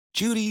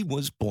Judy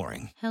was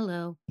boring.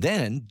 Hello.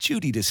 Then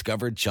Judy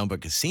discovered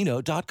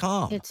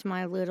ChumbaCasino.com. It's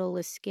my little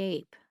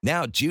escape.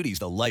 Now Judy's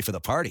the life of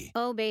the party.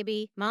 Oh,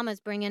 baby, mama's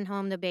bringing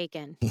home the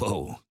bacon.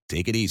 Whoa,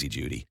 take it easy,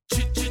 Judy.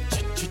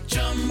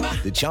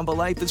 The Chumba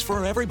life is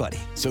for everybody.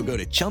 So go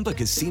to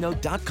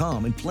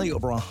ChumbaCasino.com and play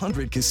over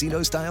 100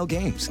 casino-style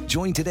games.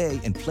 Join today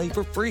and play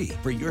for free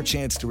for your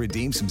chance to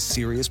redeem some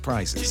serious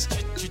prizes.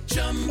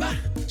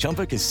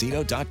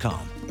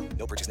 ChumbaCasino.com.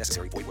 No purchase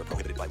necessary. Void where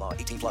prohibited by law.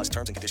 18 plus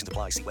terms and conditions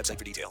apply. See website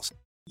for details.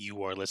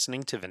 You are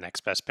listening to the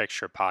Next Best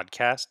Picture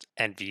podcast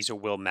and these are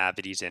Will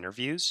Mavity's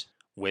interviews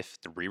with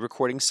the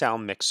re-recording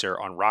sound mixer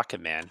on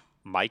Rocketman,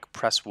 Mike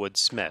Presswood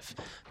Smith,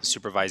 the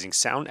supervising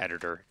sound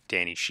editor,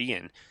 Danny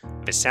Sheehan,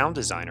 the sound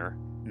designer,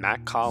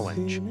 Matt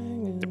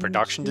Collinge, the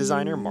production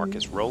designer,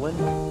 Marcus Rowland,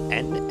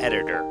 and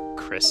editor,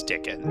 Chris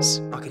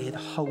Dickens. I could hear the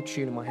whole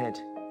tune in my head.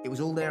 It was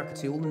all there, I could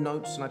see all the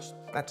notes, and I just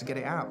had to get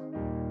it out.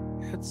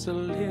 It's a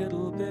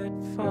little bit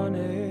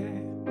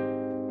funny,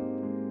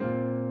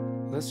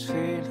 this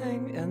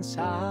feeling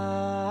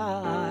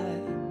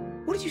inside.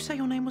 What did you say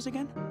your name was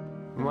again?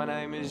 My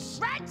name is...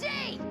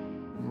 Reggie!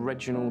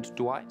 Reginald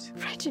Dwight.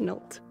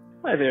 Reginald.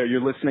 Hi there, you're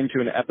listening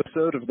to an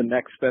episode of the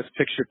Next Best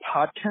Picture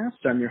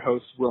podcast. I'm your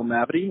host, Will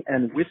Mavity,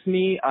 and with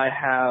me I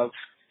have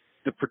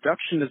the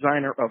production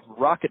designer of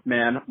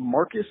Rocketman,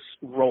 Marcus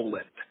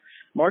Rowland.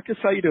 Marcus,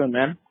 how you doing,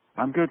 man?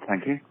 I'm good,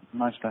 thank you.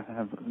 Nice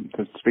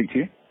to speak to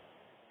you.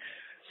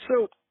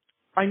 So,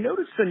 I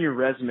noticed on your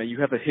resume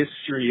you have a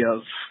history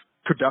of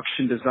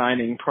production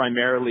designing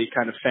primarily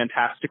kind of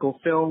fantastical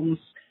films.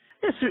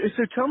 Yeah,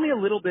 so tell me a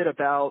little bit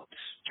about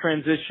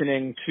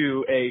transitioning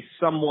to a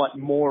somewhat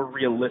more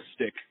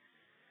realistic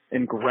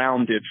and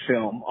grounded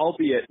film,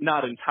 albeit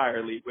not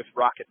entirely with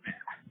Rocketman.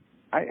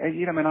 I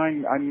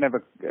never,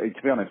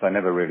 to be honest, I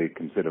never really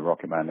consider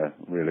Rocketman a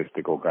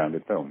realistic or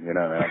grounded film.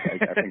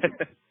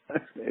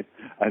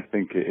 I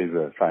think it is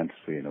a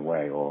fantasy in a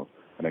way, or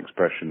an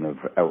expression of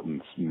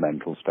Elton's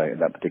mental state at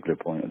that particular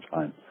point in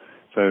time.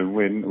 So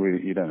we're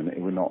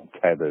not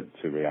tethered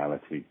to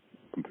reality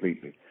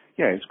completely.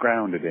 Yeah, it's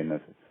grounded in a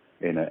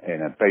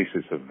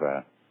basis of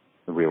the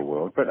real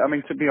world. But I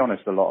mean, to be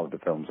honest, a lot of the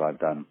films I've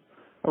done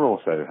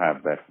also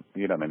have their,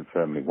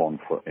 firmly one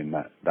foot in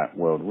that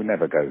world. We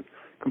never go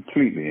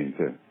completely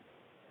into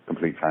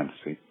complete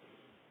fantasy.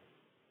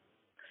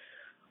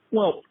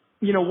 Well,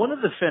 one of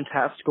the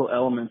fantastical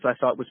elements I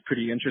thought was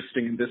pretty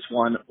interesting in this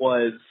one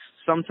was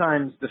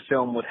sometimes the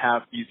film would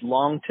have these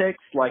long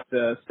takes, like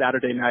the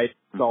Saturday Night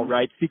All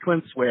Right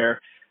sequence, where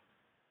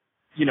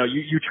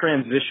you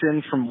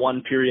transition from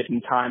one period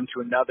in time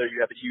to another.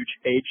 You have a huge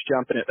age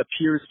jump, and it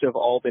appears to have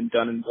all been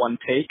done in one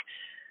take.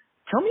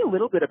 Tell me a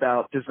little bit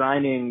about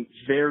designing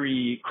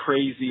very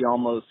crazy,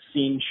 almost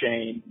scene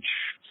change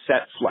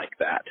sets like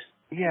that.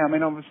 Yeah, I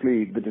mean,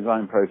 obviously the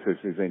design process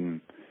is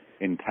in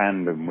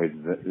tandem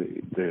with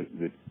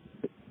the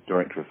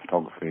director of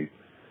photography,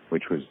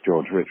 which was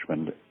George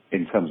Richmond,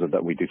 in terms of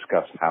that we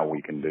discussed how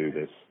we can do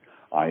this.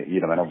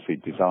 And obviously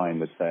design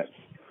the sets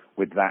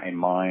with that in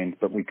mind,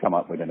 but we come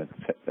up with a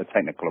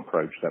technical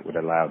approach that would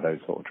allow those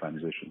sort of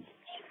transitions.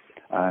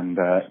 And,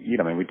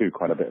 we do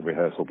quite a bit of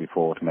rehearsal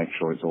before to make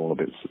sure it's all a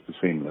bit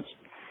seamless.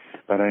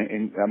 But,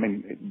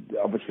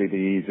 obviously the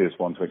easiest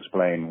one to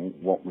explain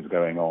what was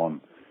going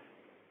on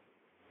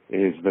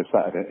is the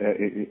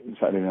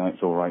Saturday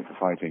Night's All Right for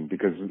Fighting,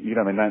 because,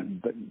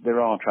 there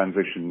are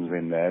transitions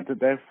in there, but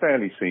they're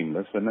fairly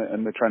seamless,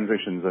 and the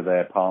transitions are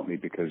there partly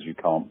because you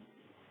can't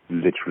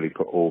literally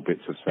put all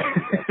bits of set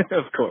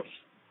together. Of course.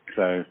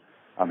 So,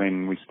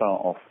 we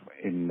start off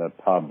in the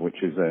pub,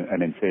 which is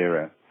an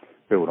interior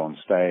built on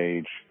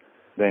stage.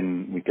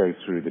 Then we go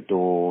through the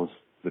doors.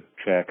 The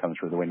chair comes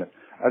through the window.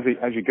 As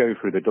you go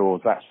through the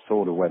doors, that's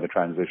sort of where the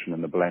transition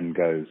and the blend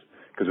goes,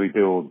 because we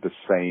build the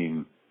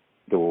same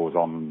doors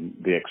on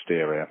the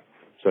exterior.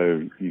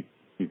 So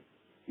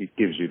it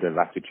gives you the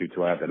latitude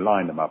to either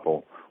line them up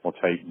or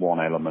take one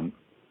element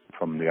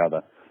from the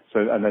other. So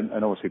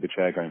and obviously the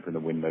chair going through the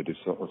window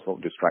just sort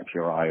of distracts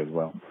your eye as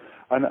well.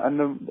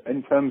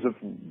 In terms of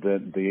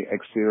the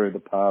exterior of the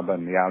pub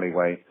and the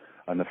alleyway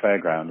and the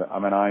fairground,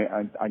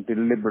 I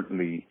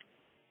deliberately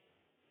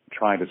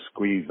try to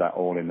squeeze that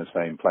all in the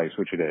same place,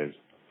 which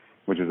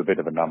is a bit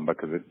of a number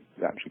because it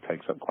actually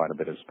takes up quite a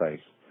bit of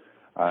space.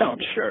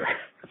 Sure.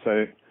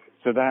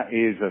 So that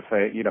is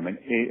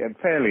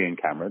fairly in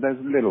camera. There's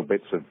little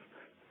bits of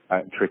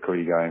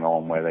trickery going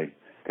on where they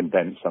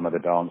condense some of the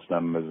dance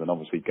numbers, and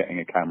obviously getting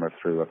a camera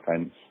through a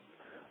fence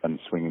and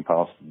swinging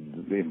past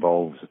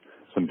involves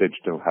some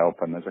digital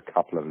help, and there's a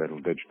couple of little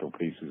digital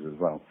pieces as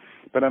well.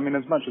 But as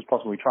much as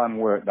possible, we try and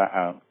work that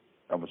out,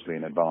 obviously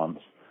in advance,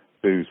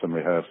 do some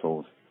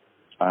rehearsals,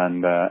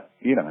 and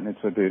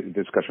it's a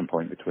discussion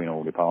point between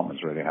all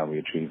departments, really, how we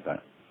achieve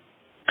that.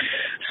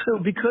 So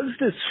because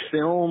this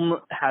film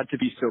had to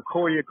be so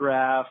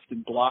choreographed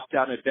and blocked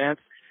out in advance,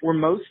 were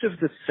most of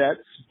the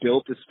sets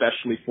built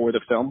especially for the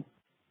film?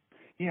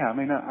 Yeah,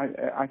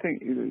 I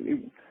think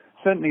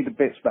certainly the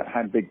bits that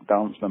had big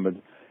dance numbers,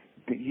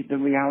 the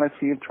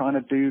reality of trying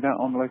to do that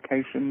on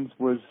locations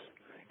was,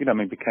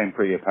 became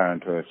pretty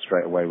apparent to us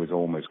straight away was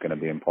almost going to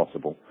be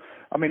impossible.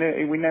 I mean,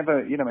 we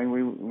never,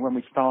 when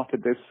we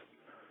started this,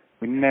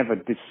 we never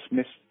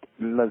dismissed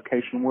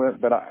location work,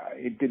 but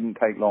it didn't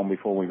take long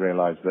before we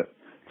realized that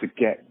to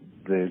get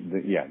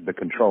the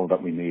control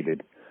that we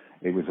needed,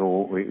 it was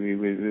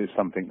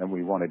something that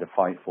we wanted to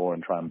fight for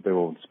and try and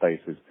build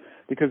spaces.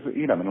 Because,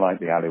 like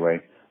the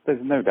alleyway,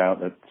 there's no doubt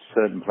that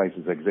certain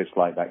places exist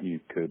like that you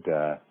could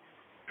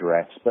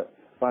dress, but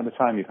by the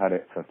time you've had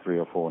it for 3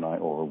 or 4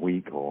 nights or a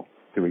week or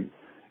 2 weeks,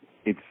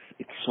 it's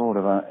sort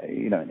of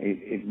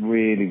it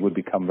really would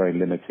become very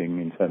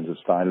limiting in terms of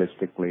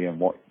stylistically and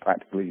what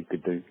practically you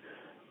could do.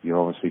 You're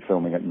obviously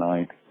filming at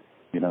night,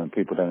 and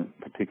people don't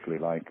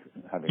particularly like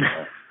having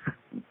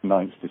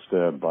nights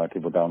disturbed by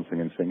people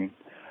dancing and singing.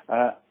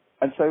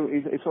 And so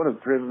it's sort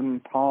of driven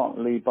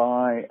partly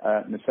by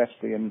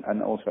necessity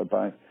and also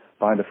by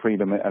the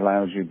freedom it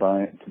allows you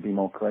to be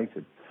more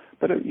creative.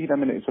 But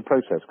it's a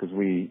process because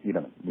we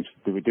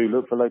do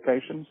look for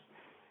locations,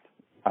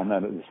 and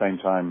then at the same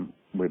time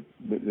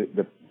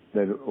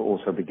they're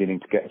also beginning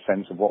to get a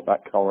sense of what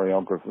that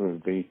choreographer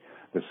would be,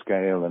 the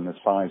scale and the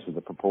size of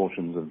the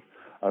proportions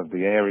of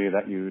the area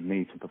that you would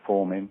need to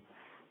perform in,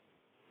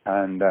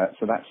 and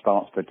so that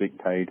starts to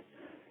dictate,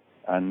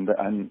 and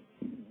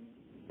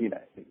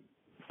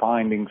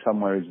finding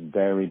somewhere is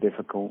very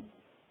difficult,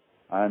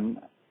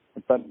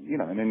 but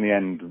in the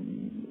end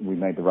we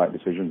made the right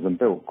decisions and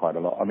built quite a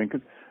lot. I mean,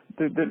 because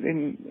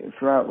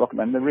throughout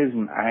Rocketman there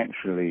isn't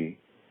actually,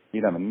 a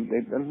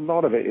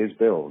lot of it is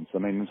builds. I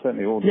mean,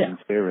 certainly all the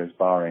interiors,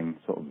 barring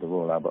sort of the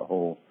Royal Albert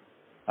Hall,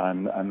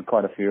 and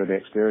quite a few of the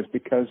exteriors,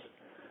 because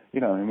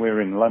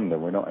we're in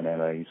London, we're not in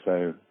LA,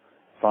 so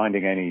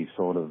finding any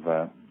sort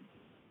of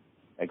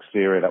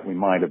exterior that we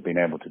might have been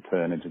able to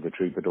turn into the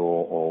Troubadour,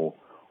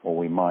 or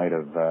we might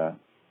have,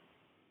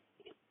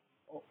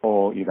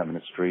 or in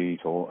a street,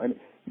 or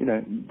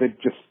there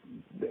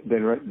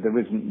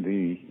isn't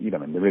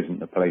there isn't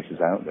the places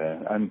out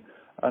there,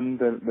 and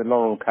the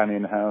Laurel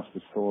Canyon House,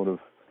 the sort of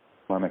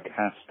kind of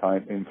Cass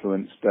type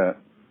influenced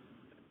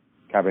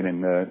cabin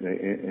in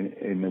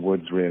the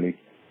woods, really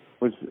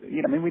was.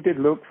 We did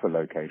look for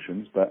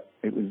locations, but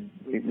it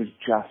was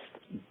just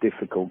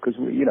difficult because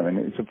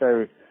it's a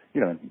very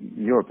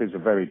Europe is a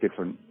very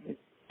different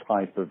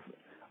type of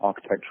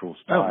architectural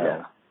style. Oh,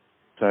 yeah.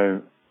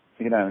 So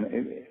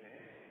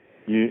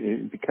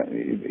you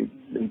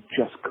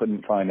just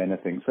couldn't find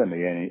anything,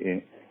 certainly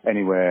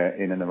anywhere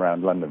in and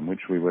around London,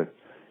 which we were,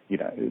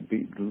 it'd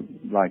be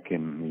like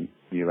in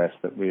the US,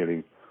 that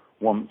really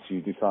once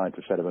you decide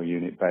to set up a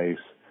unit base,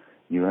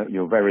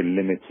 you're very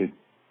limited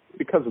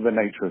because of the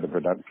nature of the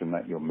production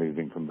that you're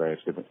moving from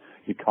various different.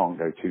 You can't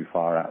go too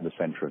far out of the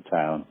centre of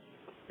town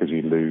because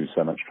you lose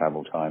so much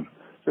travel time.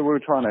 So we're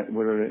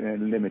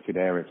in a limited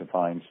area to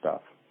find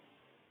stuff.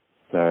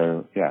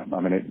 So yeah, I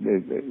mean,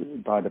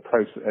 in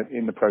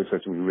the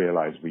process we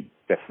realised we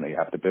definitely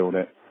have to build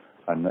it,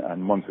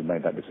 and once we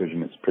made that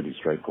decision, it's pretty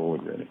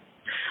straightforward, really.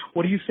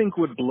 What do you think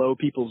would blow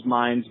people's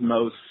minds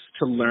most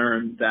to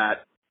learn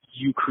that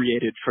you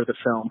created for the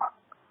film?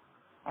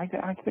 I'm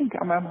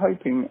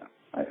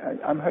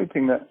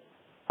hoping that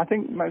I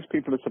think most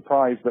people are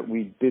surprised that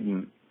we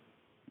didn't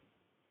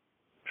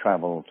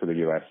travel to the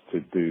US to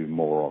do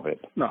more of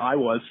it. No, I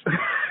was.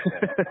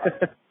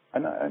 I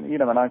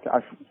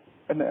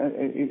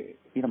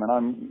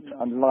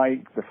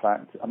like the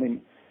fact. I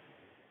mean,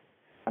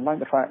 I like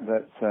the fact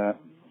that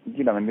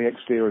in the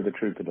exterior of the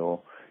Troubadour,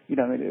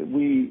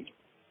 we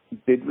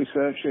did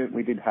research it.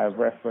 We did have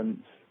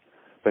reference,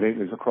 but it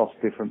was across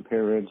different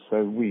periods.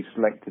 So we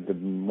selected the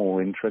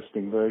more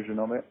interesting version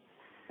of it,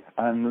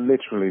 and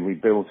literally we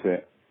built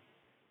it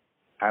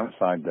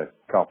outside the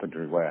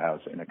carpentry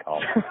warehouse in a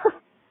car,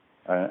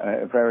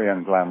 a very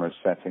unglamorous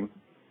setting,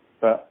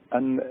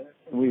 and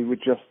we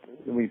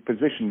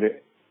positioned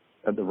it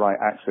at the right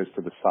access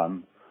to the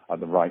sun at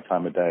the right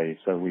time of day.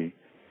 So we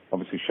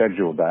obviously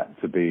scheduled that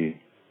to be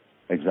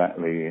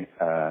exactly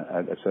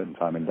at a certain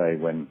time in day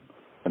when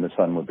the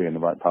sun would be in the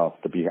right path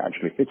to be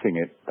actually hitting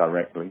it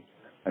directly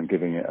and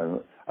giving it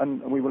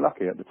and we were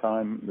lucky at the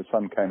time the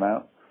sun came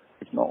out.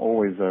 It's not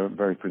always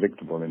very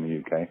predictable in the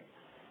UK.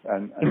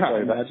 And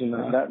so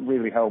that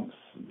really helps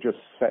just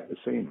set the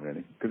scene,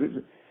 really,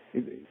 because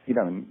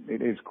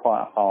it is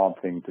quite a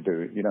hard thing to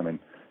do.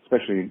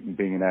 Especially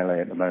being in LA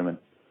at the moment,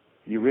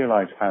 you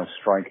realise how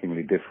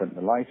strikingly different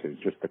the light is.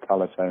 Just the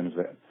colour tones,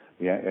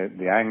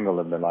 the angle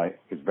of the light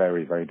is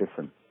very, very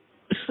different.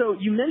 So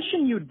you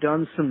mentioned you'd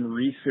done some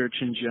research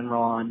in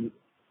general on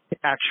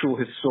actual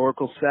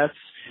historical sets.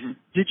 Mm-hmm.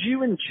 Did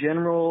you, in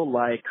general,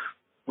 like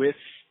with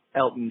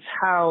Elton's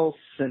house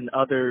and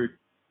other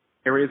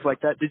areas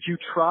like that, did you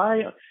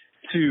try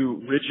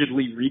to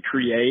rigidly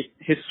recreate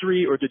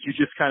history, or did you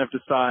just kind of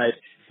decide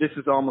this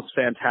is almost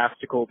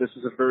fantastical, this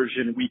is a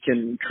version, we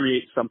can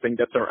create something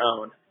that's our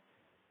own?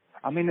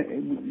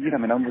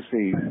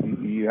 Obviously,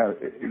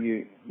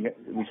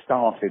 we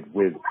started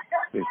with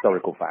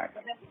historical facts,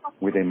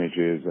 with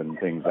images and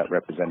things that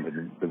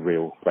represented the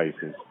real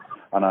places.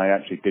 And I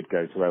actually did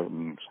go to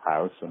Elton's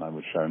house, and I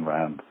was shown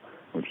around,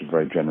 which was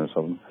very generous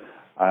of them.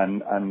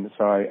 And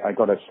so I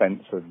got a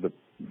sense of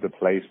the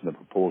place and the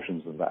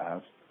proportions of that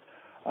house.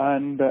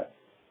 And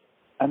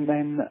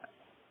then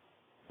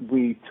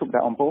we took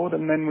that on board,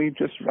 and then we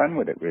just ran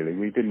with it. Really,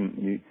 we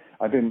didn't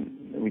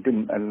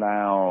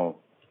allow,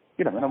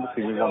 and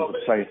obviously we wanted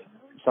to pay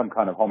some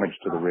kind of homage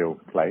to the real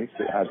place.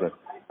 It has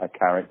a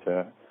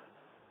character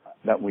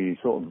that we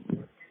sort of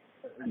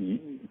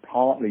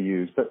partly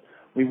used, but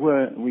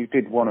we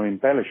did want to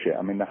embellish it.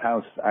 I mean, the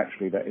house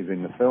actually that is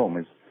in the film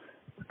is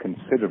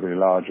considerably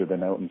larger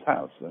than Elton's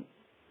house.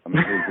 I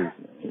mean,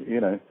 his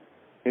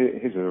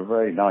is a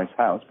very nice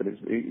house, but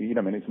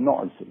it's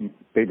not as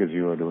big as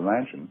you would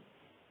imagine.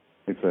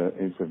 I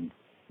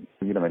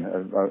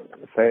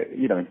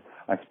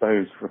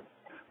suppose for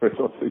a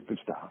sort of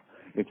superstar,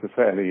 it's a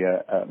fairly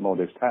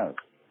modest house.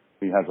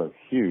 He has a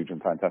huge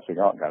and fantastic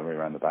art gallery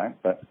around the back,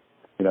 but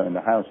and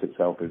the house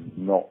itself is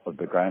not of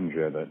the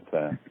grandeur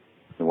that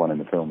the one in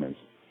the film is.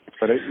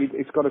 But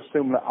it's got a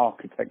similar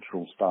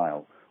architectural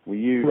style. We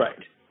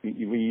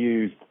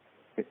used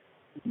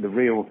the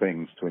real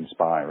things to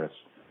inspire us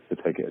to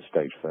take it a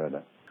stage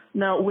further.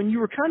 Now, when you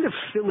were kind of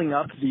filling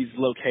up these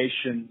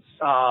locations,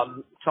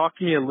 talk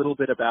to me a little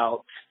bit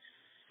about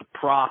the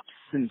props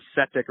and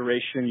set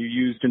decoration you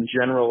used in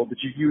general. Did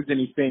you use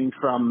anything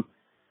from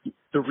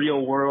the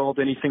real world,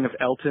 anything of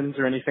Elton's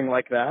or anything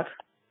like that?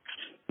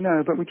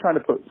 No, but we try to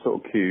put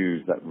sort of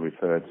cues that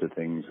refer to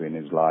things in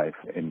his life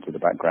into the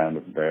background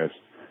of various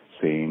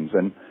scenes.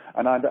 And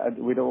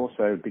we'd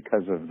also,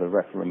 because of the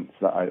reference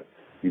that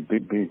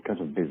because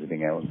of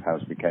visiting Elton's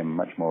house, became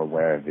much more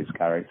aware of his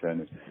character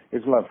and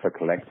his love for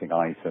collecting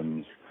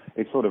items.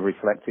 It's sort of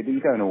reflected. You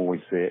don't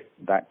always see it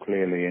that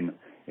clearly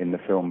in the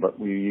film, but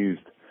we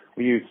used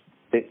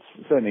bits,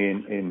 certainly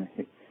in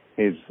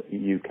his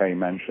UK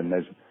mansion.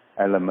 There's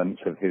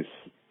elements of his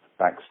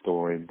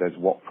backstory. There's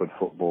Watford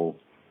football.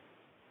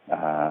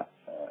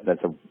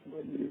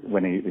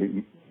 When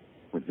he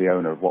was the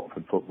owner of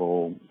Watford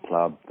Football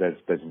Club,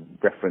 there's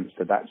reference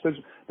to that. So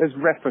there's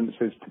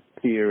references to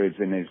periods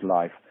in his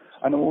life,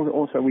 and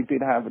also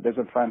there's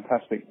a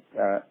fantastic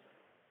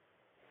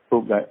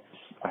book that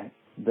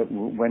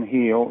when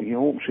he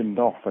auctioned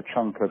off a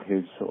chunk of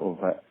his sort of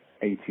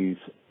 80s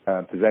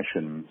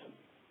possessions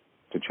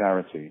to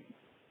charity.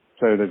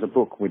 So there's a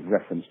book with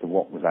reference to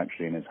what was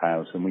actually in his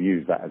house, and we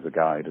used that as a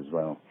guide as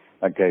well.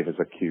 That gave us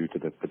a cue to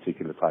the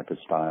particular type of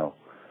style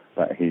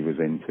that he was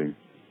into.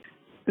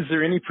 Is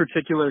there any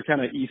particular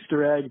kind of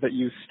Easter egg that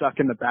you stuck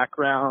in the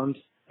background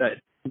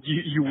that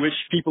you wish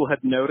people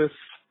had noticed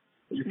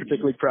that you're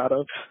particularly proud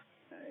of?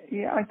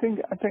 Yeah, I think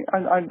I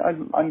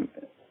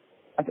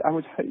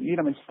was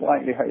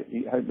slightly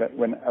hope that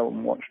when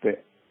Elton watched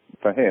it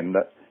for him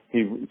that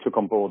he took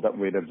on board that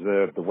we'd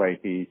observed the way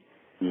he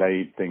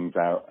laid things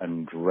out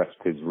and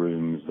dressed his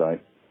rooms,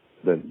 like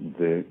the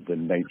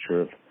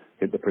nature of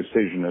the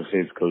precision of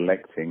his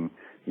collecting.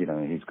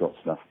 He's got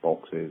snuff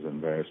boxes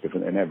and various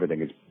different, and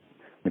everything is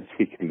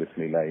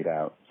meticulously laid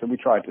out. So we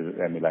try to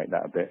emulate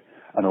that a bit,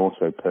 and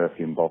also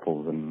perfume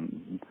bottles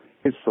and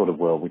his sort of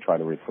world. We try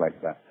to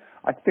reflect that.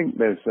 I think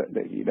there's,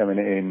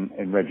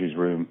 in Reggie's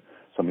room,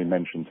 somebody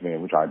mentioned to me,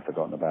 which I'd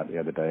forgotten about the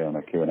other day on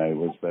a Q&A,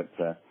 was that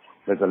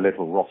there's a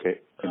little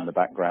rocket in the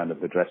background of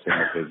the dressing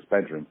of his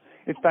bedroom.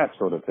 It's that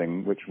sort of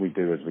thing which we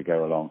do as we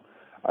go along.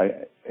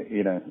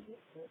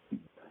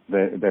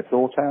 They're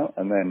thought out,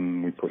 and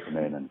then we put them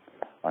in, and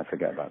I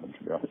forget about them,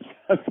 to be honest,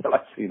 until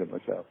I see them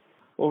myself.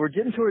 Well, we're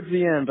getting towards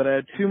the end, but I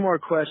had two more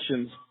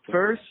questions.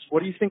 First,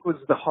 what do you think was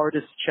the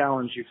hardest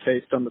challenge you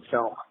faced on the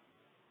film?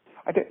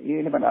 I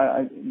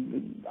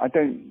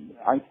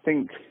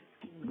think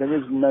there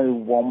is no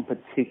one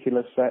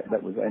particular set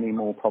that was any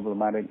more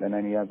problematic than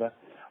any other.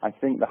 I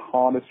think the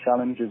hardest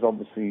challenge is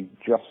obviously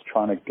just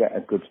trying to get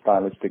a good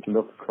stylistic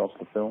look across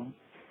the film,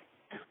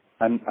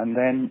 and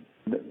then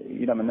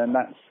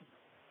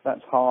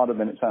that's harder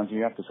than it sounds.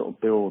 You have to sort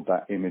of build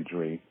that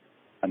imagery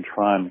and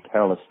try and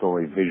tell a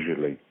story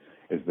visually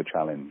is the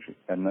challenge,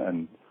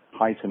 and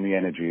heighten the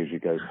energy as you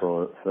go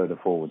further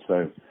forward.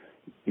 So,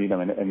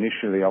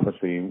 initially,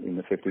 obviously, in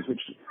the 50s,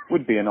 which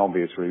would be an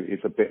obvious route,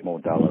 it's a bit more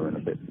duller and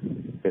a bit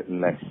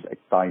less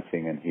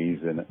exciting, and he's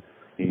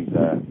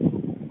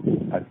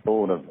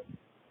sort of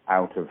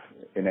out of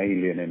an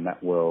alien in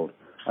that world.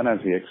 And as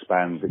he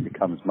expands, it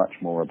becomes much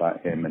more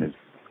about him and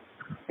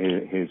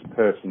his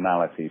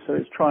personality. So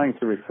it's trying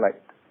to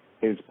reflect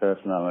his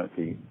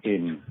personality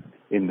in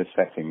the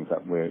settings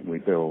that we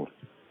build,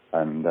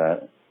 and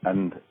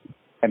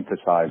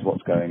emphasize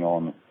what's going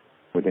on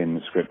within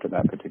the script at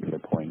that particular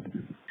point.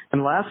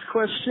 And last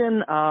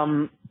question,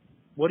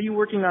 what are you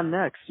working on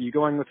next? Are you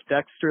going with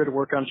Dexter to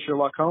work on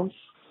Sherlock Holmes?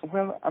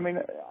 Well, I mean,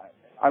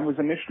 I was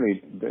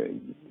initially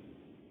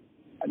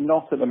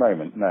not at the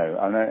moment, no,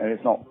 and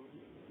it's not,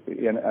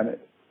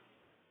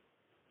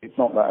 it's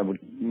not that I would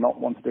not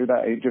want to do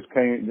that. It just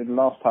came the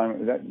last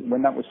time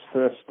when that was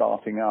first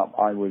starting up.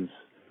 I was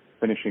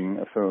finishing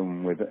a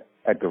film with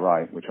Edgar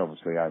Wright, which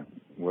obviously I've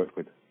worked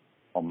with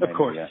on many. Of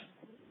course. Yeah.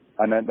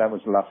 And that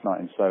was Last Night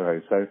in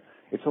Soho. So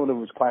it sort of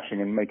was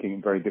clashing and making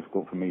it very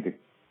difficult for me to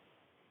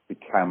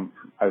camp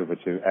over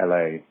to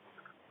LA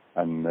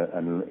and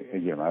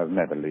I'll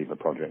never leave a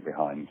project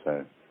behind.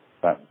 So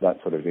that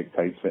sort of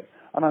dictates it.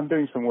 And I'm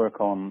doing some work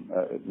on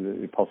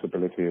the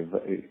possibility of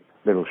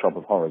Little Shop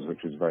of Horrors,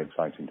 which is very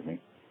exciting to me.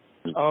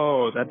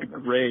 Oh, that'd be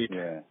great.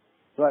 Yeah.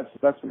 So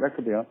that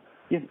could be.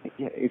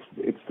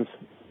 It's just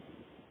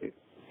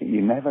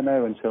you never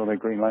know until they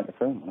greenlight the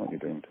film what you're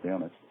doing. To be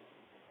honest,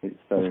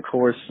 of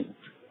course,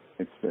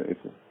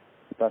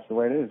 that's the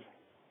way it is.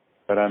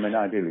 But I mean,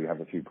 ideally, you have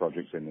a few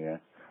projects in the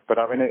air. But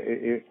I mean,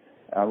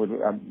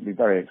 I'd be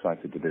very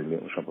excited to do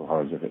Little Shop of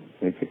Horrors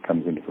if it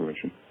comes into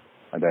fruition.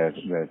 And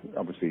there's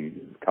obviously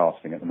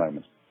casting at the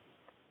moment.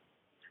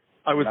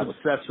 I was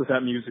obsessed with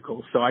that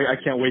musical, so I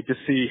can't wait to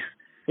see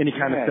any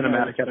kind of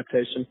cinematic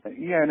adaptation.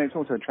 Yeah, and it's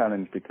also a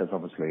challenge because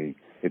obviously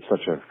it's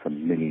such a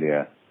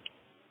familiar.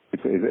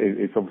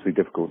 It's obviously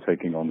difficult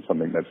taking on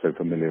something that's so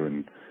familiar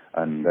and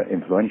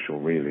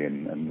influential, really,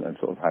 and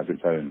sort of has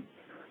its own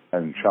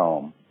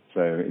charm.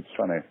 So it's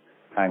trying to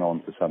hang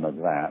on to some of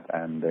that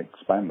and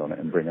expand on it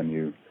and bring a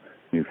new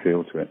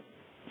feel to it,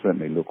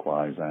 certainly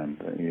look-wise and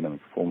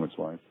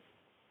performance-wise.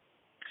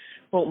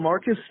 Well,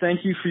 Marcus,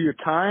 thank you for your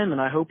time,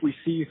 and I hope we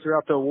see you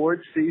throughout the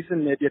awards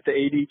season, maybe at the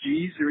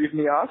ADGs or even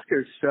the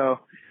Oscars. So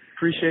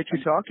appreciate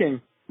you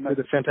talking. You did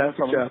a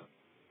fantastic job.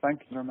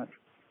 Thank you very much.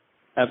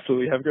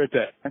 Absolutely. Have a great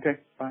day. Okay,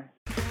 bye.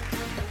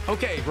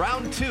 Okay,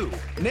 round two.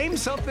 Name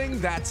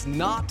something that's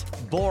not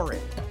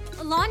boring.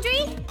 A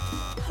laundry?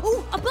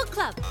 Ooh, a book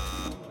club.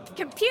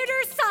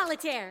 Computer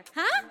solitaire,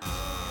 huh?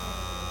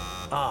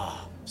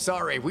 Ah,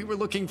 sorry, we were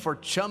looking for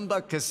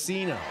Chumba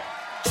Casino.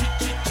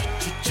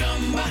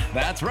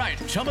 That's right.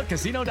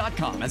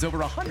 ChumbaCasino.com has over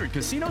 100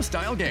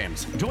 casino-style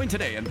games. Join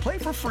today and play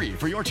for free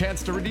for your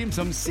chance to redeem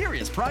some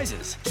serious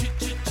prizes.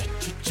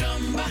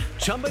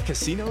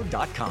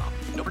 ChumbaCasino.com.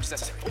 No purchase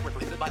necessary. Void where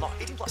prohibited by law.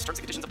 18+ terms and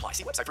conditions apply.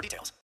 See website for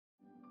details.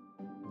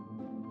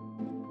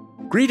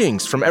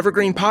 Greetings from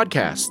Evergreen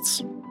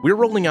Podcasts. We're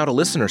rolling out a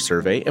listener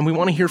survey, and we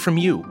want to hear from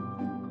you.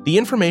 The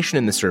information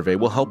in the survey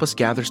will help us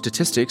gather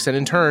statistics and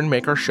in turn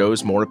make our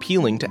shows more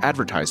appealing to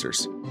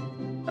advertisers.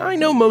 I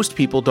know most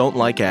people don't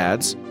like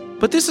ads,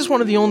 but this is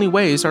one of the only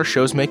ways our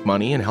shows make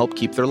money and help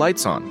keep their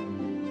lights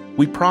on.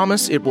 We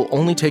promise it will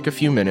only take a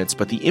few minutes,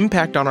 but the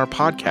impact on our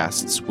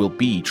podcasts will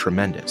be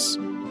tremendous.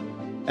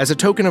 As a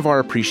token of our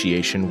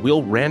appreciation,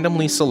 we'll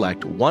randomly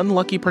select one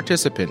lucky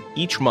participant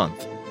each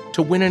month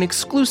to win an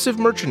exclusive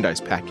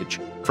merchandise package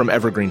from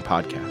Evergreen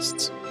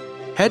Podcasts.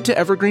 Head to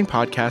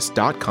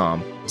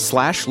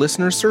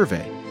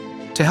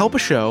evergreenpodcast.com/listenersurvey to help a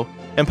show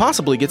and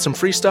possibly get some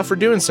free stuff for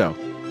doing so.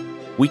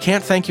 We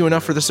can't thank you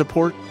enough for the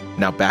support.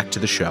 Now back to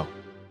the show.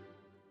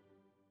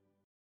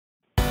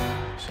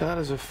 So how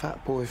does a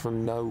fat boy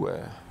from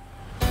nowhere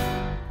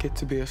get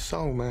to be a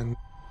soul man?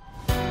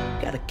 You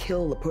gotta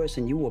kill the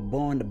person you were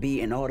born to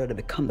be in order to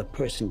become the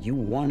person you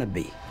want to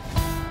be.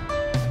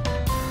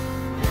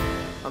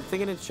 I'm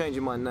thinking of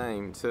changing my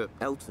name to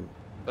Elton.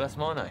 But that's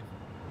my name.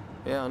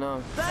 Yeah, I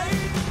know.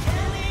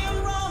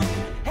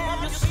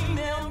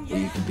 Well,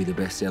 you could be the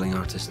best-selling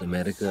artist in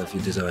America if you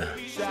desire.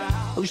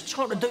 I was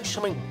trying to do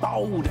something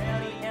bold.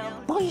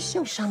 Buy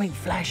yourself something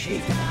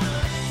flashy.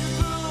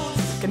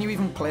 Can you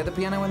even play the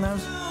piano in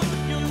those?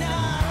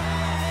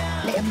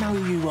 Let them know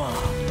who you are.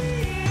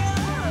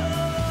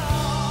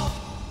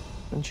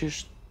 And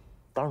just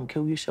don't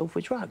kill yourself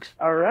with drugs.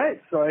 All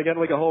right, so I got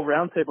like a whole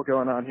round table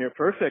going on here.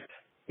 Perfect.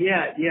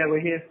 Yeah, we're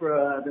here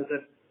for, there's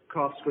a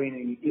cast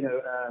screening,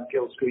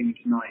 guild screening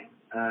tonight.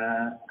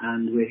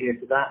 And we're here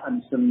for that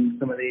and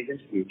some of these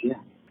interviews, yeah.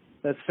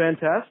 That's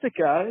fantastic,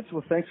 guys.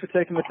 Well, thanks for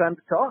taking the time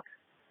to talk.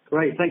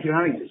 Great, thank you for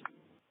having us.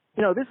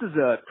 This is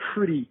a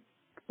pretty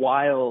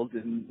wild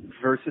and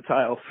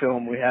versatile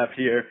film we have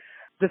here.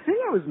 The thing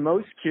I was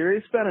most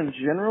curious about in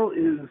general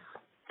is,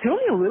 tell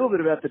me a little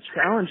bit about the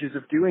challenges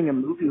of doing a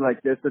movie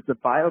like this that's a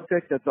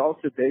biopic that's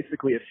also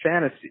basically a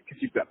fantasy,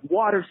 because you've got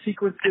water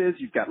sequences,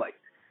 you've got like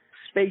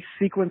space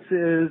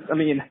sequences. I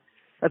mean,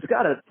 that's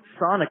got to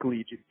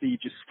sonically be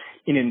just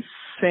an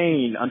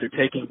insane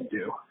undertaking to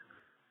do.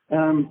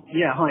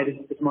 Hi, this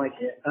is Mike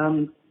here.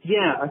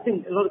 I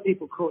think a lot of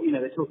people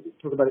they talk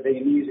about it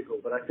being a musical,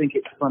 but I think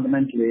it's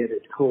fundamentally at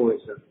its core,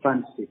 it's a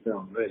fantasy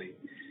film, really.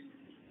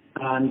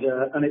 And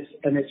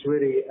it's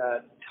really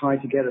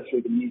tied together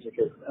through the music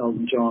of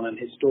Elton John and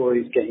his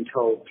stories getting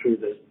told through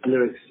the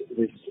lyrics of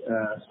his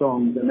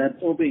songs, and they're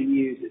all being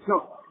used. It's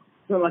not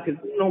like a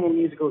normal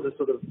musical, it's a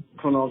sort of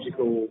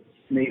chronological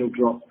needle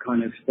drop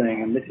kind of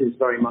thing, and this is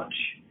very much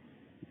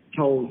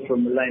told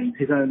from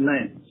his own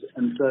lens,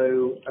 and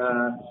so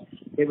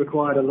it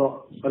required a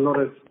lot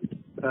of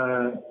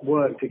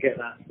work to get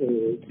that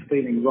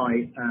feeling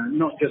right,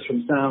 not just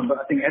from sound, but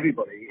I think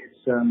everybody.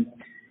 It's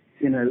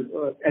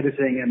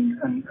editing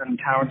and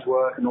Taron's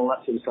work and all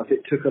that sort of stuff.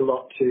 It took a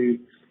lot to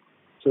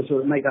sort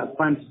of make that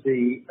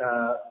fantasy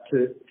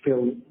to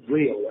feel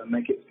real and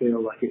make it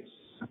feel like it's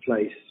a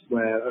place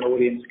where an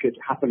audience could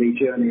happily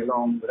journey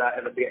along without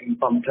ever getting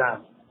bumped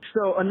out.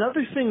 So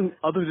another thing,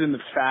 other than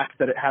the fact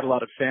that it had a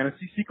lot of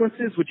fantasy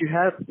sequences, was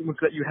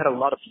that you had a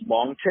lot of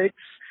long takes.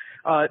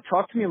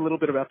 Talk to me a little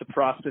bit about the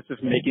process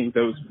of making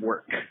those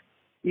work.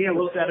 Yeah,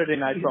 well, Saturday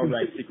Night's All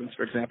Right sequence,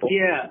 for example.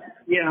 Yeah.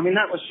 I mean,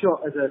 that was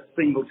shot as a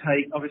single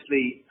take.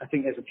 Obviously, I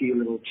think there's a few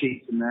little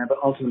cheats in there, but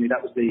ultimately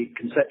that was the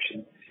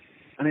conception.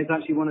 And it's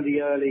actually one of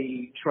the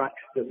early tracks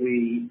that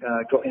we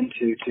got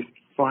into to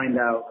find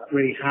out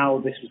really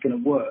how this was going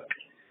to work.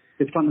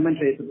 Because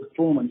fundamentally it's a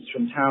performance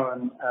from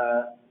Taron,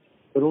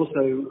 but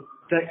also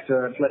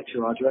Dexter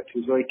Fletcher, our director,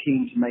 was very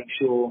keen to make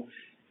sure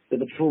that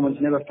the performance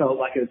never felt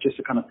like just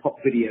a kind of pop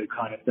video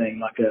kind of thing,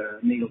 like a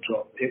needle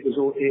drop. It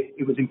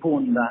was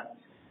important that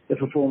the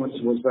performance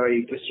was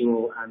very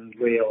visceral and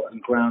real and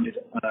grounded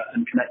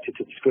and connected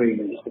to the screen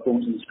and just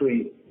performance on the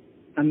screen.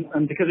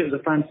 And because it was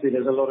a fantasy,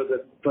 there's a lot of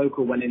the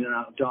vocal went in and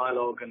out of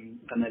dialogue and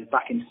then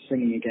back into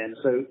singing again.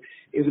 So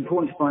it was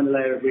important to find a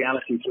layer of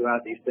reality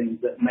throughout these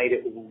things that made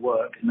it all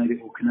work and made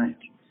it all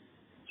connect.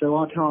 So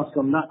our task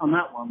on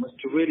that one was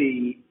to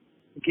really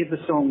give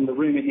the song the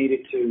room it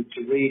needed to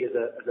read as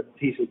a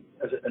piece of,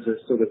 as a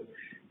sort of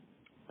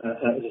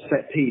as a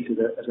set piece,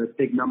 as a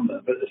big number,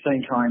 but at the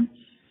same time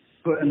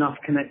put enough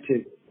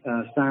connected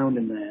sound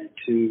in there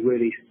to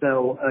really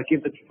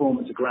give the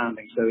performance a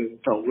grounding, so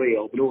it felt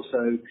real, but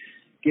also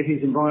give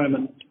his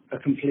environment a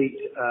complete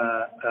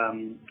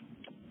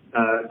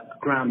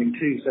grounding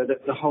too, so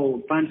that the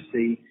whole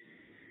fantasy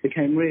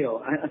became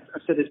real.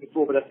 I've said this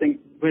before, but I think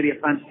really a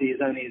fantasy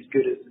is only as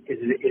good as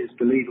it is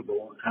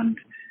believable, and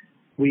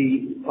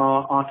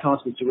our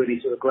task was to really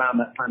sort of ground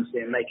that fantasy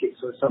and make it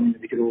sort of something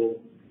that we could all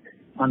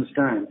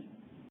understand.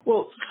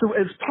 Well, so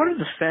as part of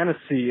the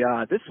fantasy,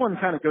 this one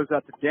kind of goes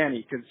out to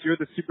Danny, because you're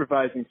the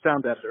supervising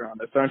sound editor on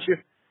this, aren't you?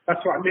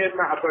 That's right. Me and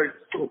Matt are both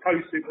sort of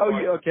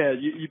co-supervisors. Oh, okay.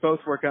 You both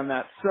work on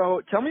that.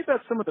 So tell me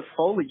about some of the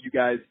Foley you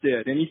guys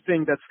did.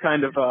 Anything that's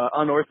kind of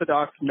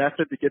unorthodox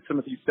method to get some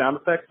of these sound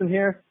effects in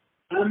here?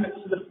 So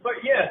for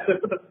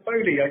the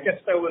Foley, I guess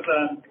there was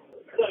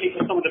certainly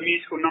for some of the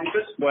musical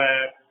numbers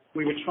where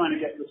we were trying to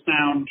get the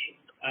sound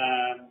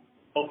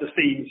of the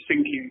scene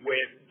syncing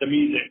with the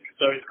music.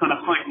 So it's kind of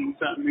heightening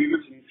certain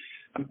movements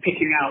and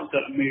picking out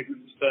certain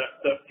movements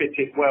that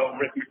fitted well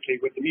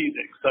rhythmically with the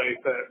music. So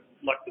for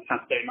like the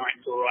Saturday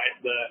Night's All Right,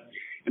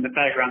 in the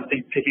fairground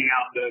thing, picking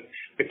out the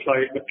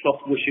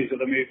cloth whooshes of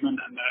the movement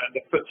and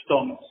the foot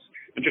stomps,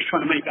 and just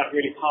trying to make that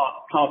really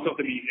part of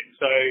the music.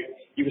 So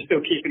you were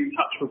still keeping in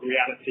touch with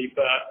reality,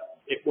 but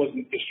it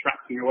wasn't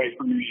distracting away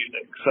from the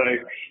music. So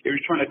it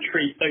was trying to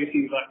treat those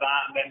things like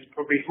that, and then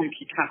probably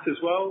Honky Cat as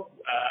well,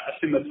 a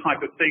similar type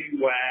of thing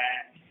where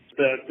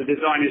the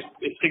design is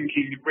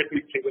syncing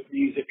rhythmically with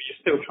music, but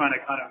you're still trying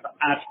to kind of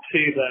add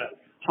to the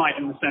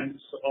heightened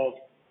sense of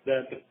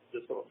the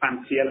sort of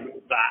fantasy element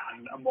of that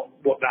and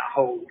what that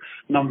whole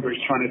number is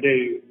trying to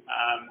do.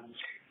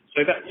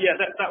 So that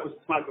was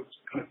the type of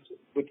kind of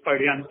with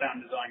Foley and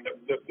sound design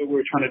that we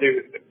were trying to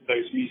do with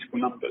those musical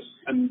numbers,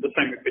 and the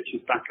same with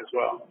Bitches Back as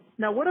well.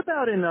 Now, what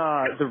about in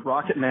the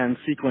Rocket Man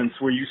sequence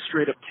where you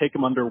straight up take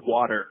them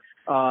underwater?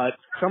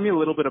 Tell me a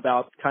little bit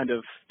about kind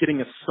of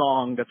getting a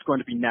song that's going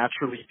to be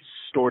naturally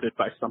distorted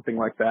by something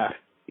like that.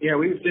 Yeah,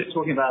 we were just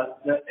talking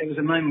about that. It was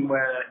a moment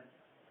where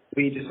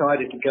we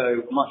decided to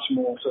go much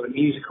more sort of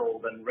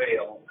musical than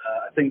real.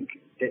 I think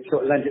it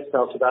sort of lent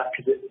itself to that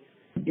because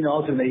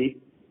ultimately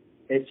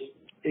it's,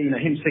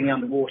 him singing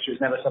underwater is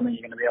never something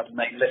you're going to be able to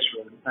make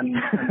literal, and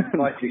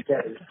rightly so.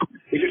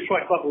 We just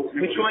tried bubbles.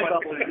 We tried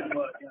bubbles, it didn't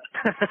work,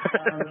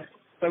 yeah.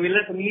 So we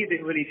let the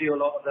music really do a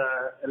lot of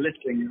the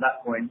lifting at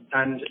that point.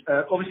 And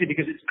obviously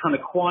because it's kind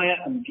of quiet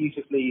and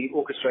beautifully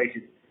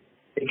orchestrated,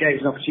 it gave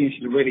us an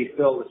opportunity to really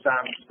fill the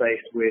sound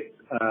space with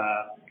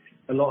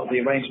a lot of the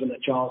arrangement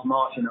that Charles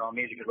Martin, our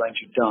music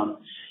arranger, had done,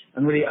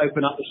 and really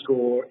open up the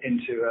score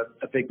into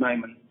a big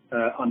moment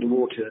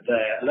underwater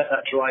there, and let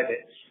that drive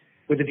it,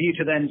 with a view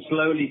to then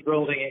slowly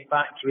building it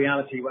back to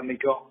reality when we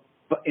got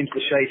into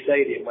the Shea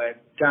Stadium, where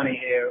Danny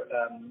here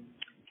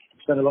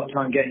spent a lot of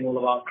time getting all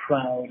of our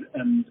crowd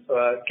and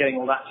getting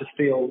all that to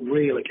feel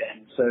real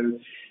again.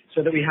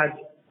 So that we had,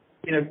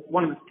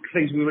 one of the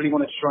things we really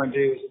wanted to try and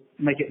do is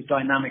make it as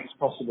dynamic as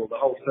possible, the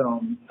whole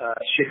film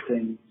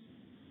shifting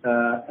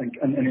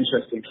and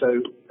interesting.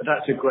 So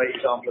that's a great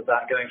example of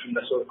that, going from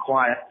the sort of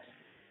quiet,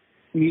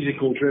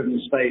 musical-driven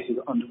space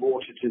of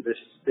underwater to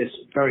this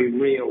very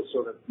real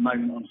sort of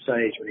moment on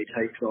stage when he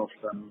takes off.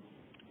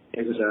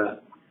 It was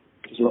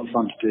a lot of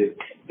fun to do.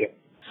 Yeah.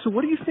 So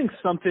what do you think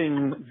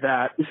something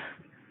that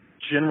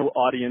general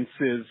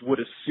audiences would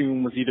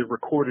assume was either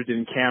recorded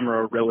in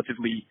camera or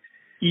relatively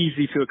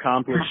easy to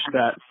accomplish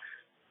that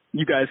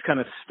you guys kind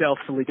of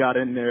stealthily got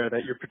in there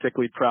that you're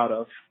particularly proud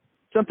of?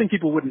 Something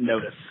people wouldn't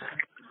notice.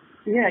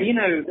 Yeah,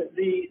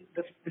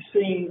 the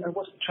scene.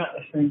 What's the track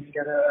they're singing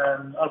together?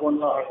 I Want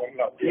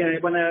Love. Yeah,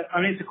 when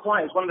it's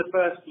it's one of the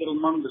first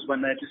little numbers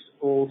when they're just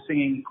all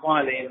singing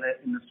quietly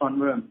in the front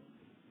room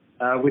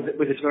with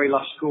this very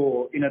lush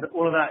score.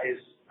 All of that is.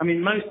 I mean,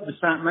 most of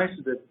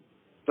the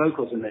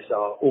vocals in this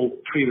are all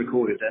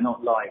pre-recorded. They're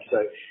not live.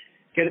 So,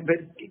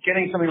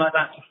 getting something like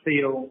that to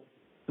feel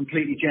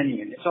completely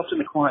genuine. It's often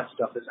the quiet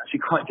stuff that's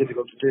actually quite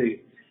difficult to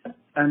do.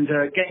 And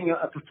getting a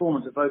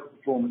vocal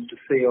performance to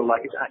feel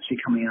like it's actually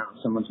coming out of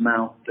someone's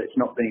mouth, that it's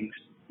not being,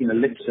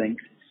 lip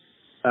synced,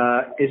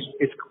 is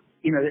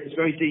it's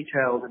very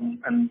detailed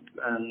and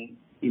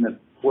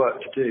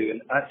work to do.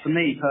 And for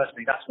me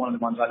personally, that's one of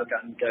the ones I look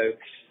at and go,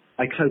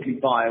 I totally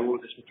buy all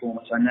of this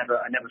performance. I never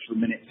for a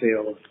minute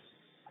feel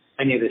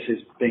any of this is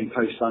being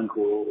post-sunk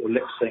or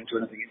lip-synced or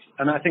anything.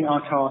 And I think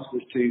our task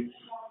was to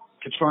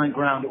try and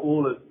ground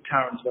all of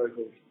Taron's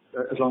vocals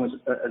as well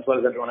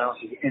as everyone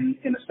else's in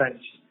a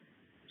sense,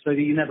 so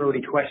that you never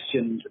really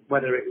questioned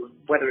whether it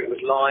was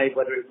live,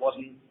 whether it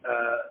wasn't.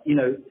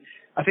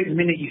 I think the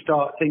minute you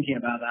start thinking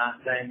about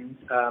that, then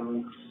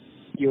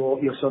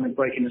you're suddenly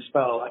breaking the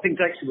spell. I think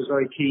Dexter was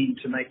very keen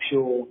to make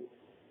sure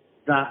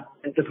that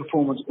the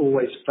performance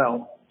always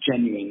felt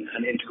genuine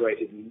and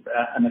integrated,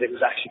 and that it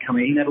was actually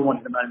coming. He never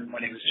wanted a moment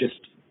when it was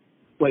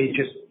where you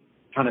just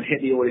kind of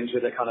hit the audience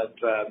with a kind of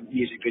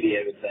music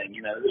video thing.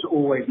 It was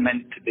always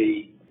meant to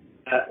be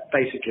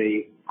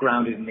basically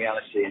grounded in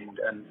reality and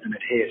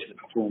adhere to the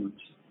performance.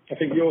 I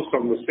think your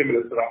song was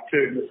similar to that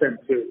too, in the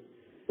sense of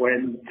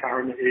when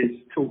Taron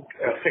is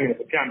singing at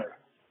the piano.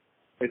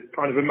 There's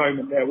kind of a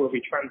moment there where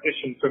we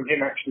transition from him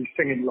actually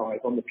singing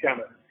live on the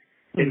piano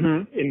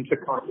into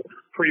kind of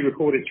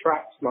pre-recorded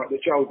tracks like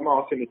that Giles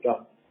Martin had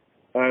done.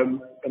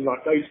 And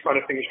like those kind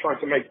of things, trying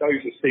to make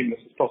those as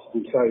seamless as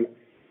possible. So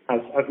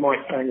as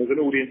Mike saying, as an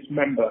audience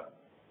member,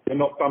 you're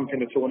not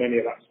bumping at all on any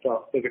of that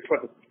stuff. There's a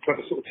clever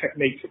sort of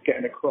technique of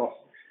getting across,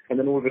 and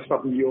then all of a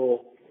sudden you're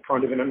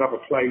kind of in another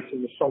place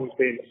and the song's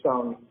being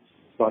sung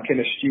like in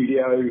a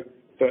studio,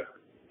 but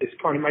it's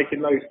kind of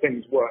making those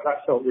things work.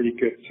 That felt really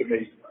good to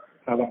me,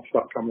 how that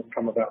stuff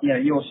come about. Yeah,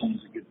 your song's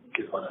a good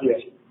one.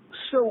 Yeah.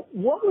 So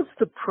what was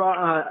the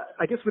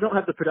I guess we don't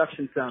have the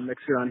production sound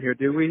mixer on here,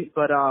 do we?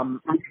 But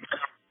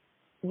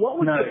what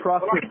was the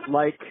process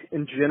like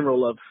in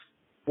general of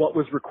what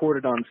was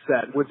recorded on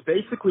set? Was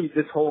basically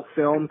this whole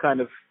film kind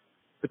of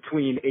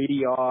between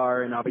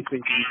ADR and obviously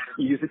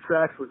music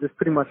tracks? Was this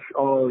pretty much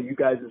all you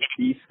guys'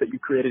 beats that you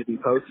created in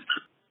post?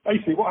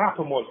 Basically, what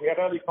happened was we had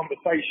early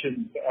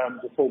conversations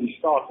before we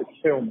started the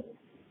film.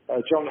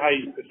 John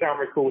Hayes, the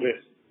sound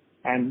recordist,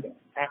 and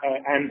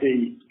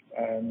Andy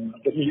Patton,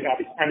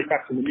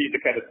 the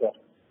music editor.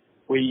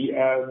 We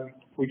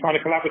kind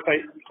of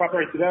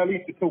collaborated early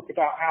to talk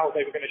about how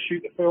they were going to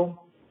shoot the film.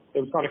 There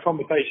was kind of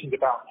conversations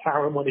about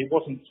Taron when he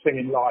wasn't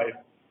singing live,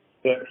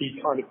 that he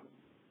kind of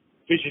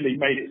visually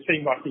made it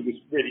seem like he was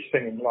really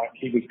singing, like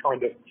he was kind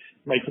of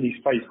making his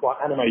face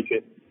quite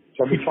animated.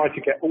 So we tried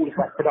to get all of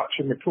that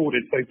production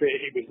recorded, so be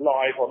it he was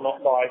live or not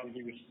live and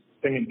he was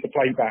singing to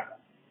playback.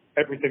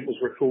 Everything was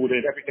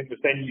recorded. Everything was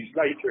then used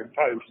later in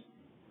post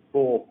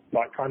for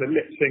like kind of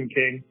lip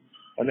syncing.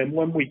 And then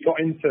when we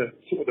got into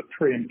sort of the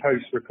pre and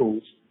post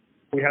records,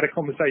 we had a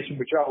conversation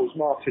with Giles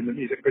Martin, the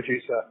music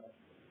producer,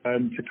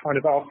 to kind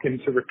of ask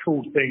him to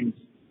record things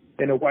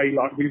in a way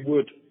like we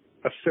would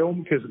a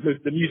film, because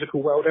the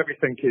musical world,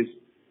 everything is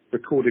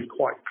recorded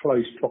quite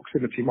close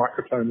proximity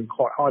microphone and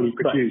quite highly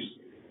produced.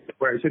 Right.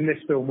 Whereas in this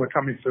film, we're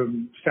coming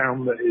from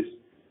sound that is,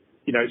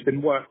 it's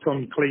been worked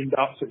on, cleaned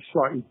up, so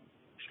it's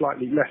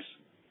slightly less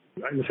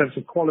in the sense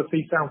of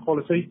quality, sound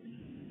quality.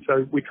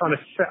 So we kind of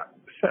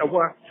set a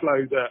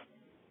workflow that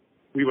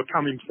we were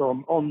coming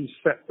from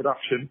on-set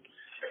production,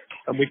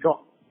 and we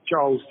got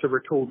Giles to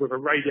record with a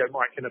radio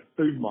mic and a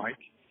boom mic,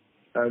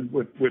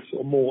 with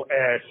sort of more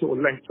air sort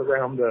of length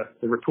around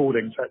the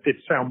recording, so it did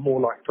sound more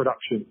like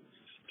production,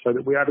 so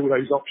that we had all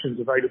those options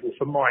available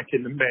for Mike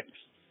in the mix.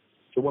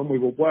 So when we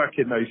were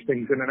working those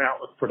things in and out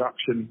of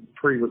production,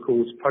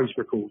 pre-records,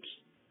 post-records,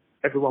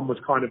 everyone was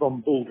kind of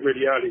on board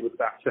really early with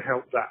that to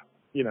help that.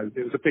 It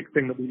was a big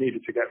thing that we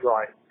needed to get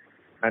right,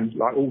 and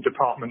like all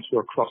departments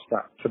were across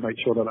that to make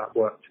sure that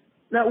worked.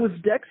 Now, was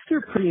Dexter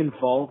pretty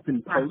involved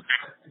in post?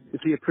 Is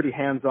he a pretty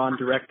hands-on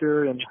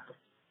director in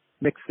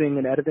mixing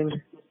and editing?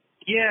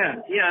 Yeah.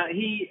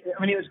 It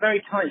was a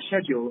very tight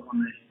schedule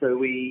on this,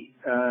 so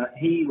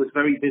he was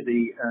very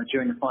busy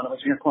during the final,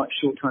 which we had quite a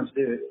short time to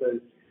do it. So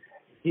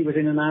he was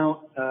in and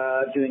out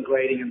doing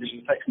grading and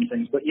visual effects and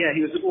things. But yeah,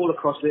 he was all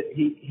across it.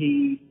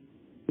 He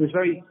was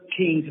very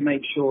keen to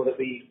make sure that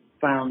we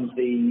found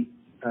the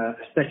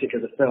aesthetic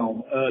of the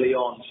film early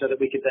on, so that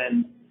we could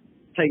then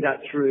take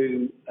that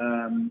through,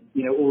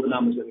 all the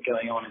numbers that were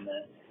going on in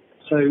there.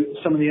 So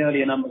some of the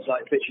earlier numbers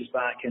like Bitches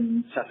Back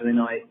and Saturday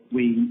Night,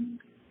 we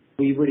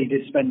really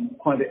did spend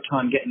quite a bit of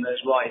time getting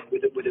those right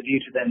with a view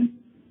to then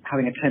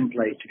having a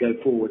template to go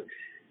forward.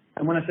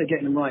 And when I say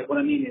getting them right, what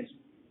I mean is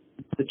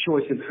the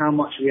choice of how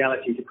much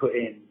reality to put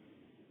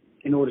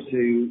in order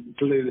to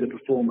glue the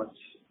performance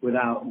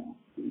without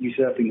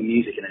usurping the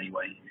music in any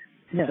way.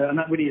 Yeah. So, and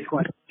that really is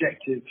quite an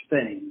objective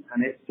thing.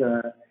 And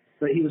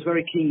but he was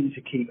very keen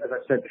to keep, as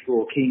I said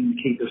before,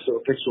 the sort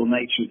of visceral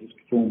nature of his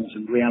performance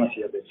and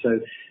reality of it. So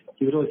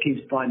he was always keen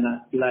to find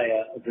that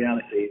layer of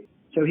reality.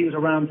 So he was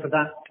around for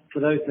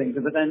those things.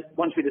 But then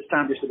once we'd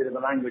established a bit of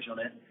a language on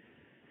it,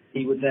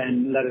 he would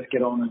then let us get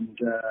on and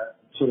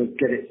sort of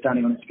get it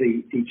standing on its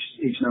feet,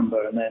 each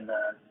number, and then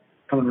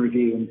come and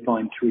review and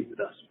fine tweak with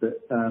us. But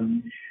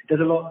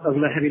there's a lot of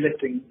heavy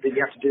lifting that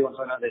you have to do on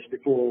something like this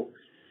before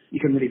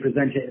you can really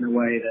present it in a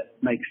way that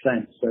makes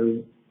sense.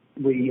 So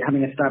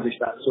having established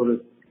that sort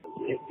of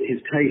his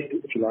taste,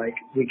 if you like,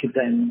 we could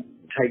then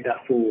take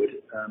that forward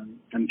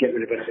and get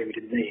rid of anything we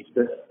didn't need.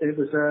 But it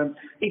was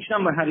each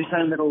number had its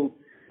own little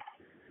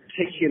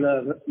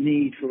particular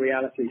need for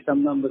reality.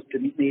 Some numbers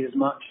didn't need as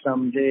much,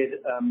 some did.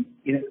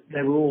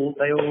 They were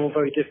all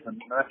very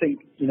different. And I think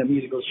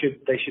musicals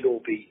should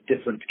all be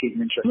different to keep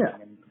them interesting. Yeah.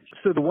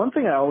 So the one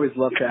thing I always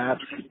love to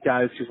ask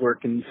guys who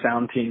work in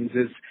sound teams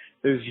is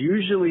there's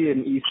usually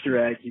an Easter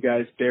egg you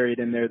guys buried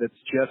in there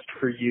that's just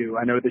for you.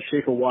 I know the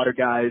Shape of Water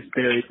guys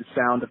buried the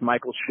sound of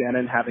Michael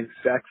Shannon having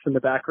sex in the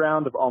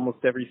background of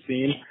almost every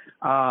scene.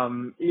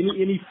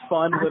 Any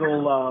fun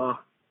little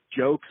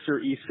jokes or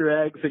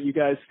Easter eggs that you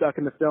guys stuck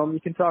in the film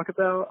you can talk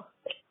about?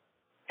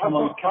 I've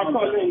got a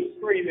little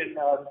scream in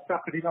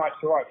Saturday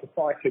Night's Alright for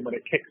Fighting when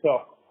it kicks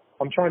off.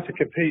 I'm trying to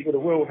compete with a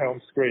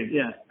Wilhelm scream.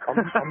 Yeah. I'm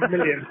a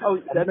million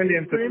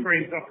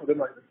screams off at the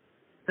moment.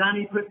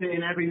 Danny puts it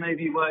in every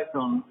movie he works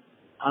on,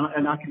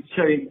 and I can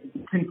show you,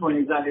 pinpoint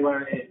exactly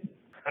where it is.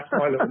 That's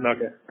my little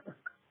nugget.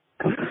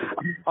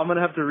 I'm going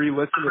to have to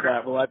re-listen to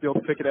that. Will I be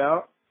able to pick it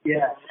out?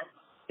 Yeah.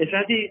 It's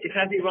as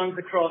he runs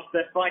across,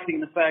 they're fighting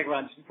in the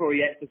fairground just before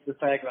he exits the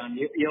fairground.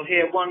 You'll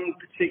hear one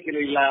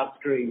particularly loud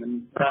scream,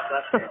 and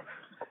that's it.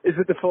 Is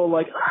it the full,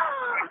 like...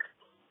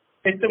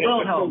 It's the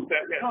Wilhelm.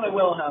 It's not a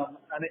Wilhelm,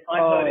 and I've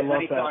heard it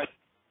many times.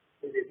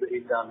 That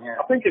he's done, yeah.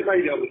 I think it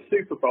made it on the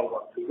Super Bowl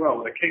once as well,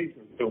 when the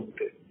Kingsman filmed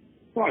it.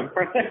 Quite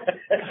impressive.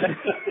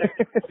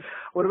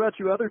 What about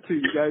you other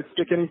two? You guys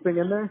stick anything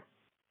in there?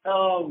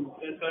 Oh,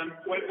 when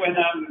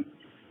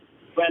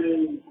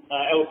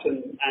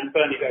Elton and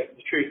Bernie go to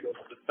the Truth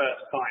for the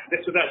first time,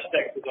 this was actually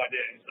Dexter's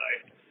idea,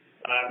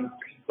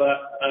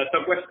 but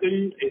Doug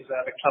Weston is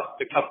the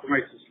club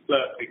promoter's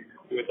flirting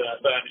with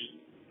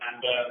Bernie, and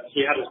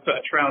he had us put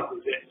a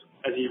trousers zip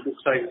as he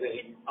walks over to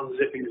him,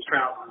 unzipping his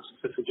trousers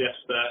to suggest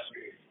that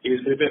he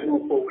was a bit more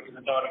forward in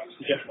the dialogue was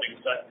suggesting.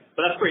 But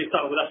that's pretty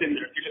subtle, but that's in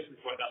there. If you listen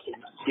to it, that's all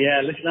there.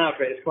 Yeah, listen out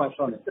for it. It's quite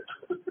funny.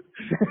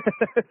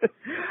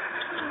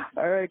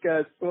 All right,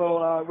 guys.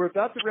 Well, we're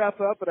about to wrap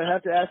up, but I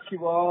have to ask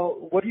you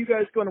all, what are you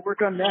guys going to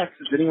work on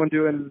next? Is anyone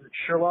doing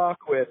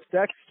Sherlock with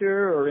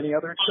Dexter or any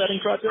other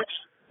exciting projects?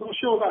 Not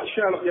sure about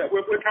Sherlock yet.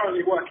 We're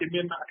currently working, me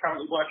and Matt are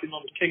currently working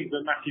on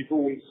Kingsman, Matthew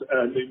Vaughan's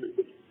new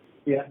movie.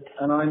 Yeah,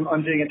 and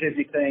I'm doing a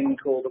Disney thing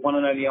called The One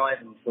and Only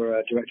Ivan for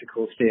a director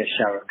called Thea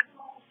Sharrock.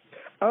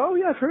 Oh,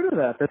 yeah, I've heard of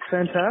that. That's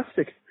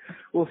fantastic.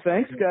 Well,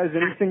 thanks, guys.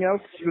 Anything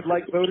else you would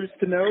like voters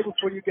to know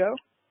before you go?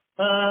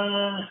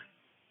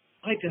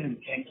 I don't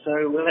think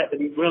so. We'll let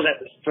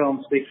the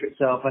film speak for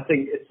itself. I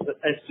think it's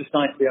just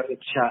nice to be able to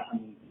chat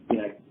and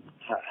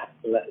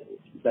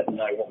let them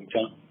know what we've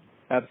done.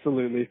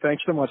 Absolutely.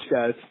 Thanks so much,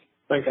 guys.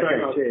 Thanks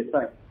very much. Cheers.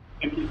 Thanks.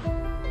 Thank you.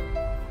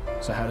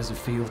 So how does it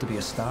feel to be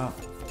a star?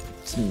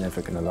 It's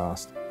never gonna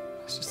last.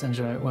 Let's just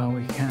enjoy it while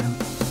we can.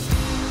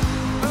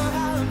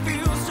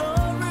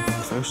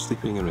 First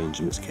sleeping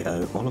arrangements get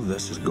out, all of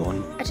this is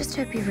gone. I just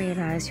hope you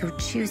realise you're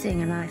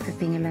choosing a life of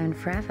being alone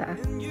forever.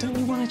 Don't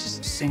you want to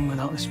just sing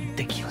without this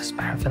ridiculous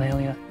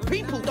paraphernalia?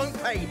 People don't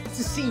pay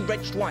to see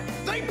Reg White.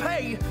 They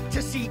pay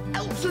to see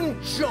Elton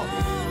John.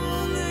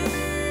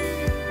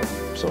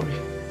 Sorry.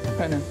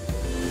 I know.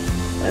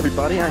 Hey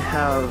everybody, I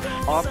have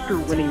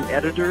Oscar-winning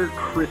editor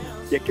Chris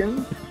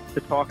Dickens to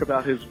talk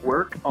about his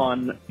work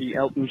on the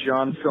Elton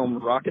John film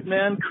Rocket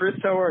Man. Chris,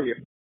 how are you?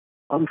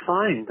 I'm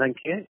fine, thank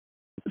you.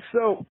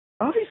 So,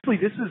 obviously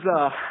this is,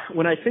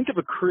 when I think of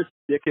a Chris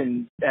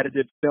Dickens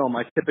edited film,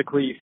 I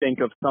typically think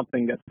of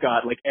something that's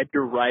got like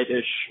Edgar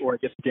Wright-ish or I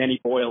guess Danny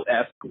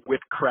Boyle-esque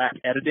whip crack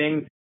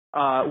editing.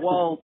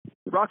 While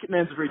Rocket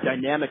Man's a very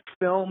dynamic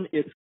film,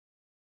 it's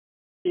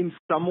in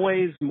some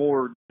ways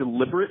more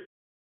deliberate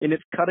in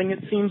its cutting, it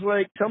seems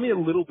like. Tell me a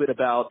little bit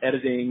about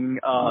editing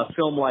a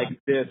film like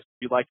this.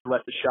 You like to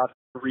let the shots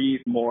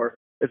breathe more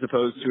as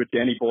opposed to a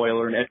Danny Boyle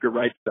or an Edgar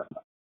Wright stuff.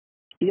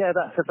 Yeah,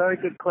 that's a very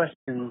good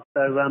question.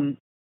 So,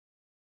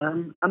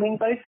 I mean,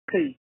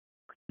 basically,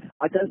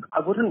 I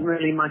wouldn't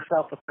really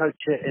myself approach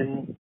it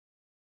in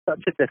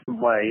such a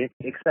different way,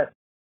 except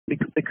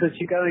because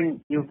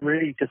you're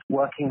really just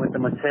working with the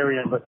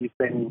material that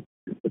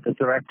that the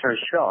director has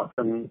shot,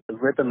 and the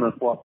rhythm of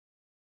what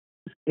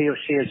he or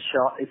she has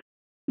shot is,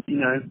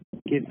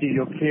 gives you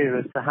your cue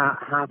as to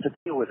how to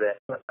deal with it.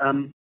 But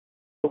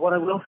what I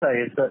will say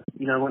is that,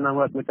 when I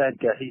worked with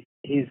Edgar,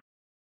 his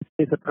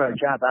approach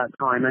at that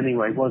time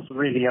anyway was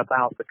really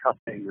about the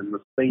cutting and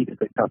the speed of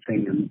the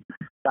cutting, and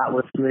that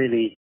was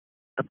really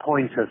the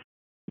point of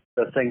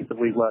the things that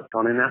we worked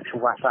on. In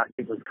actual fact,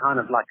 it was kind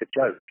of like a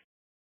joke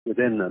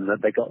within them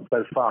that they got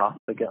so fast,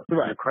 they got so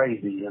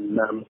crazy, and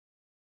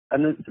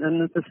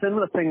there's a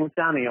similar thing with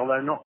Danny,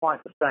 although not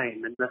quite the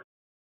same, in that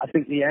I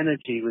think the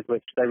energy with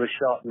which they were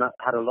shot, and that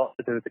had a lot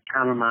to do with the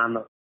cameraman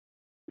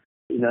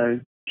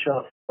that,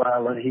 shot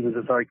well, and he was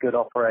a very good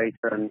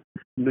operator and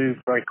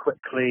moved very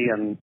quickly,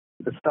 and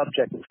the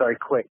subject was very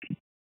quick.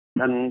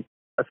 And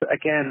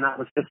again, that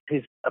was just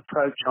his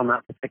approach on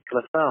that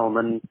particular film.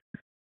 And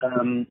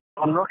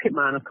on Rocket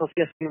Man, of course,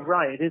 yes, you're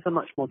right, it is a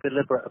much more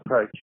deliberate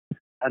approach.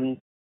 And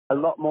a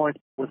lot more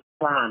was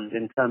planned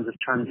in terms of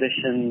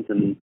transitions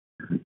and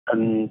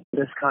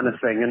this kind of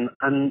thing.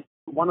 And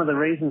one of the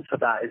reasons for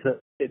that is that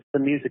it's a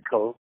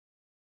musical,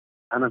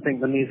 and I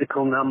think the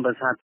musical numbers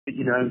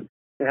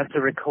we had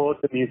to record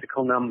the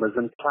musical numbers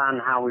and plan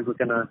how we were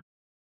going to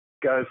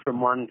go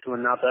from one to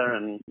another,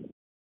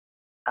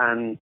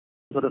 and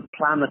sort of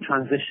plan the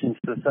transitions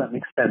to a certain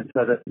extent,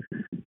 so that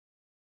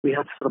we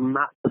had to sort of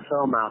map the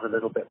film out a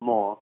little bit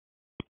more.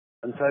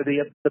 And so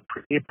the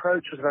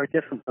approach was very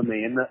different for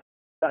me, in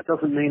that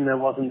doesn't mean there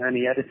wasn't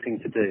any editing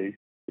to do,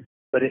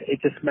 but it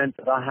just meant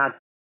that I had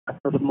a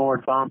sort of more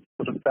advanced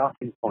sort of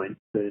starting point,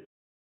 a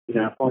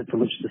point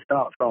from which to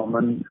start from.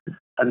 And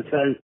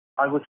so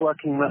I was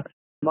working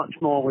much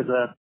more with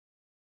a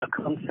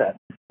concept,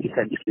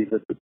 essentially,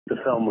 that the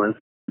film was,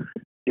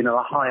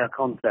 a higher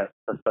concept,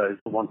 I suppose,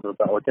 for want of a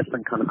better, or a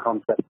different kind of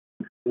concept,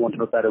 for want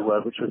of a better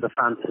word, which was a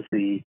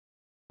fantasy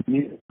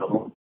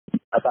musical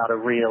about a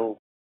real,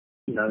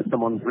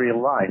 someone's real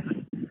life,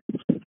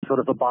 sort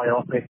of a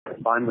biopic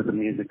combined with a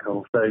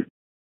musical. So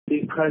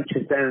the approach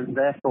is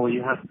therefore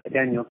you're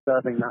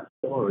serving that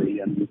story,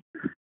 and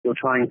you're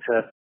trying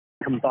to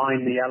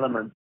combine the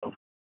elements of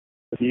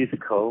the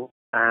musical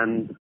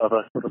and of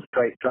a sort of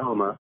straight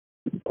drama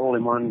all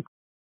in one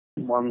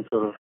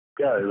sort of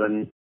go.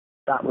 And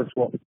that was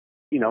what,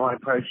 I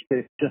approached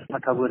it just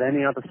like I would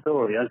any other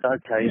story. I was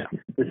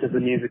This is a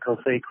musical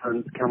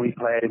sequence. Can we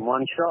play it in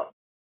one shot?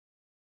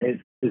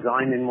 It's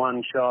designed in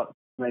one shot,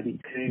 maybe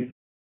two.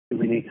 Do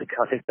we need to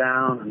cut it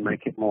down and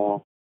make it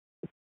more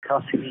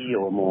cutty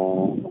or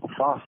more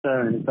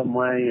faster in some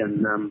way?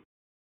 And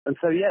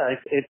so, I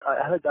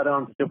hope that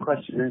answers your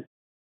question.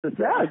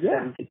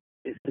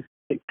 It's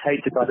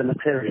dictated by the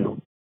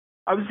material.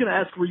 I was going to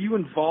ask, were you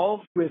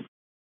involved with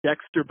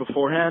Dexter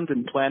beforehand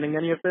in planning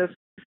any of this,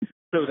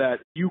 so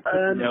that you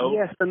could know?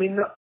 Yes, I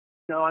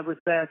was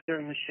there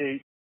during the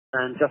shoot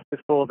and just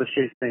before the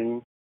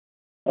shooting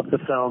of the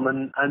film,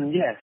 and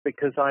yes,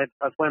 because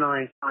when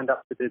I signed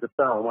up to do the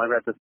film, I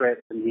read the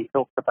script, and he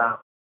talked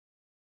about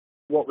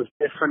what was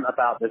different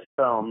about this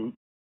film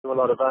to a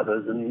lot of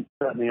others, and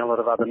certainly a lot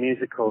of other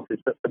musicals, is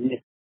that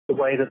the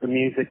way that the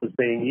music was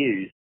being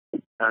used,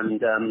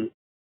 and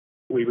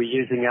we were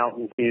using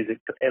Elton's music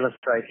to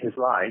illustrate his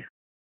life,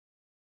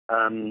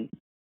 and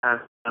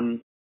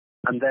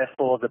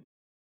therefore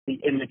the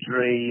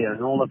imagery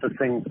and all of the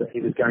things that he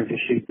was going to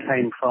shoot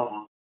came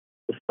from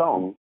the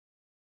song.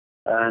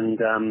 And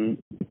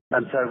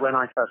so when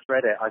I first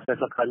read it, I said,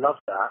 look, I love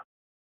that.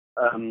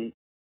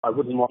 I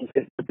wouldn't want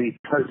it to be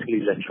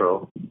totally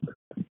literal,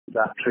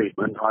 that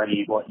treatment,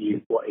 i.e. what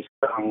is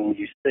sung,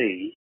 you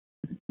see.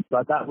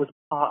 But that was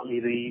partly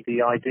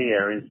the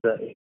idea, is that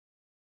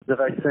it's a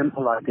very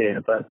simple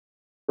idea, but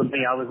for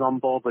me, I was on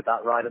board with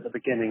that right at the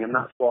beginning, and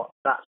that's what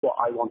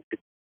I wanted.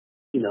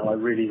 I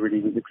really,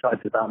 really was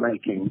excited about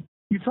making.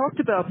 You talked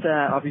about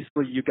that.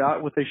 Obviously, you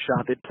got what they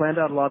shot. They planned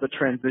out a lot of the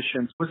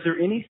transitions. Was there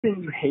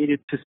anything you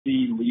hated to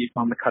see leave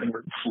on the cutting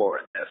room floor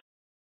in this?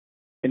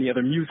 Any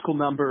other musical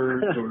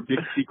numbers or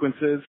big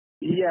sequences?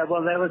 Yeah,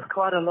 well, there was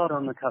quite a lot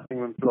on the cutting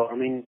room floor.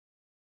 Nothing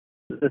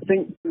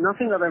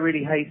that I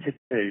really hated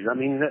to.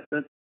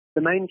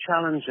 The main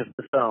challenge of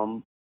the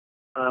film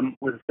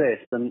was this,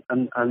 and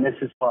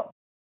this is what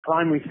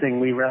primary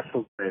thing we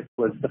wrestled with,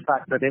 was the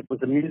fact that it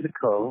was a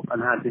musical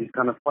and had these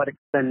kind of quite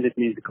extended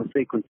musical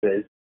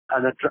sequences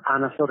and a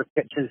sort of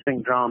kitchen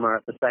sink drama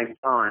at the same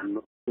time,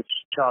 which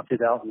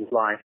charted Elton's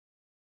life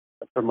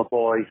from a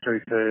boy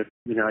through to,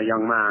 a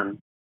young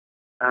man.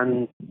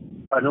 And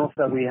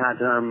also we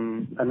had a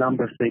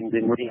number of scenes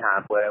in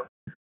rehab where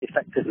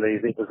effectively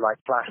it was like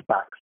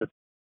flashbacks to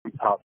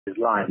parts of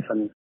his life.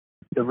 And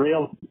the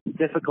real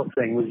difficult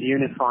thing was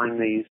unifying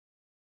these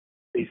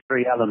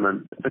three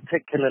elements,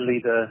 particularly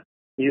the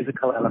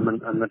musical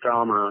element and the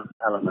drama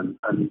element.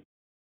 And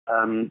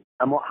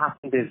what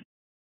happened is,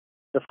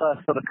 the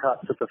first sort of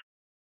cuts of the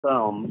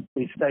film,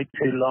 we stayed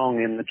too long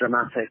in the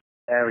dramatic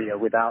area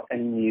without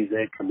any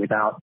music and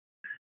without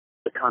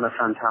the kind of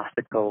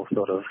fantastical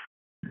sort of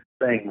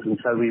things. And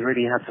so we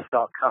really had to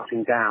start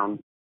cutting down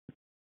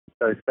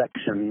those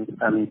sections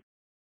and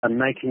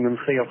making them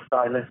feel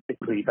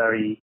stylistically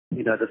very,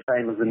 the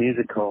same as the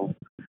musical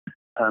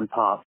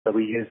parts. So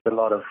we used a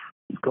lot of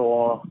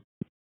score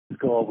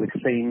with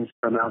themes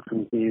from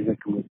Elton's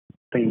music and with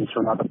themes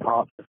from other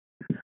parts of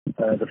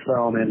the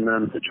film in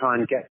them, to try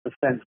and get the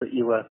sense that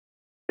you were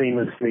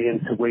seamlessly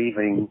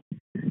interweaving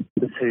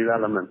the two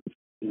elements,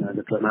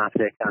 the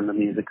dramatic and the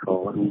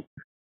musical. And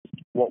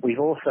what we've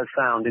also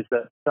found is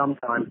that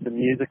sometimes the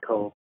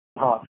musical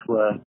parts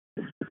were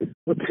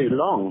too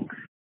long.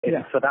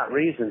 It's for that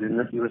reason, in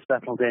that you were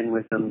settled in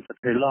with them for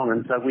too long.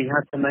 And so we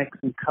had to make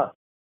some cuts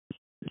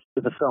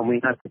to the film. We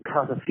had to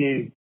cut a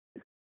few.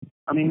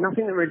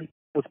 Nothing that really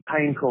was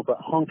painful, but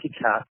Honky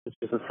Cat, which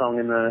is a song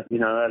in the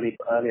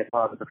earlier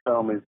part of the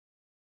film, is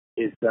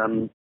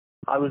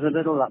I was a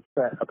little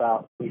upset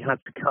about. We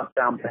had to cut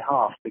down by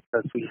half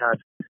because we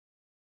had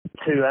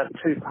two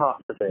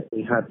parts of it.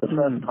 We had the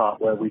first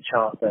part where we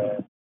chart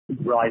their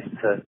rise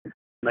to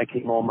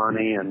making more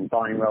money and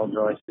buying Rolls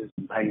Royces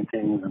and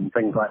paintings and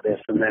things like this,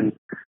 and then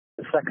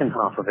the second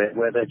half of it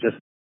where they're just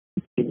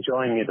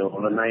enjoying it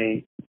all, and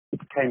they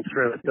came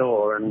through a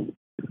door and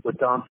were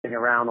dancing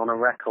around on a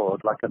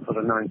record like a sort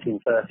of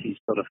 1930s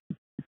sort of,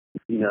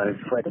 you know,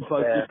 Fred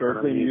Astaire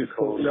Berkeley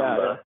musical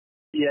number.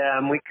 Yeah,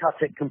 and we cut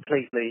it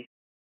completely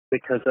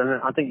because,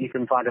 and I think you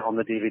can find it on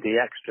the DVD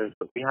extras,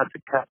 but we had to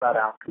cut that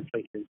out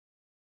completely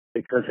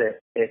because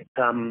it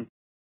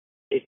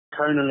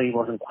tonally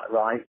wasn't quite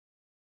right,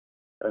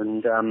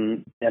 and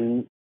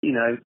you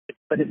know,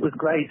 but it was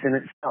great in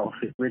itself.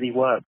 It really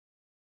worked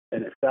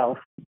in itself,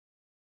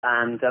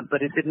 and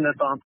but it didn't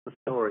advance the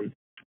story.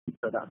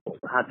 So that's what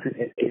had to.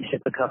 It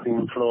hit the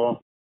cutting floor.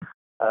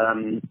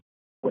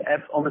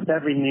 Almost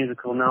every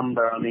musical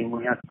number. I mean,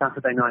 we had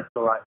Saturday Night's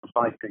All Right for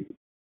Fighting.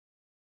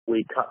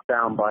 We cut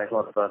down by a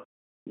third.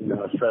 We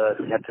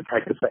had to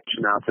take a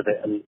section out of it,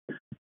 and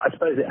I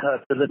suppose it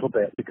hurts a little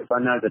bit because I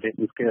know that it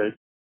was good,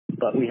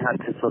 but we had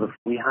to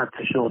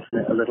shorten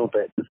it a little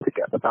bit just to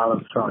get the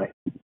balance right.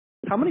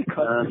 How many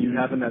cuts do you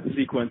have in that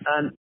sequence?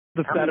 And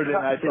the Saturday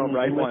Night's All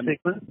Right one.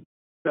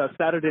 The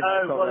Saturday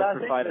Night's All Right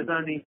for Fighting. There's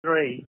only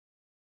three.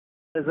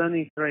 There's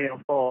only 3 or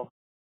 4.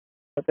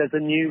 But there's a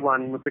new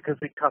one, because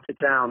we cut it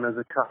down, there's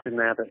a cut in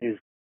there that is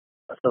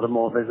a sort of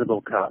more visible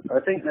cut. I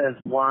think there's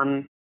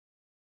 1,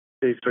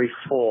 2, 3,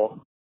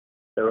 4.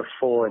 There are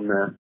 4 in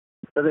there.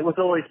 But it was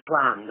always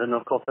planned, and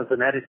of course as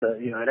an editor,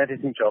 you know, an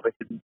editing job,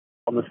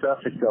 on the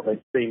surface of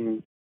it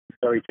seemed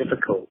very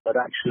difficult, but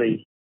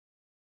actually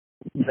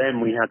then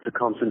we had to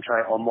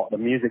concentrate on what the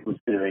music was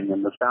doing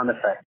and the sound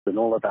effects and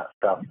all of that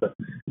stuff. But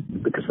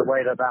because the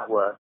way that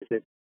works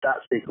is that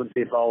sequence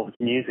evolved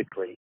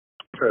musically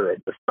through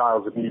it. The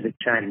styles of music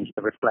changed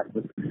to reflect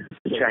the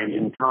change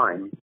in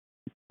time,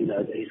 you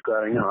know, that he's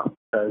growing up.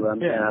 So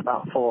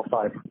about 4 or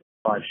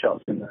 5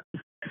 shots in there.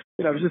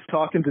 You know, I was just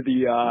talking to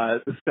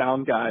the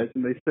sound guys,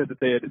 and they said that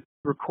they had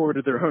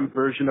recorded their own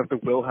version of the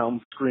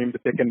Wilhelm scream to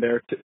pick in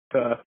there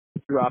to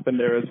drop in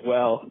there as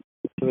well.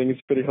 I think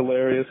it's pretty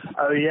hilarious.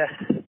 Oh,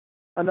 yeah.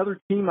 Another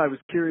team I was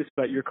curious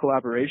about your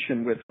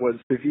collaboration with was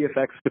the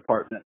VFX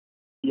department.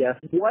 Yes.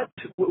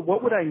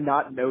 What would I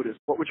not notice?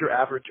 What would your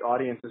average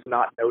audiences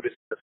not notice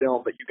in the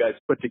film that you guys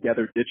put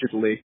together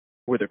digitally?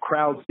 Were there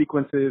crowd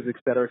sequences, et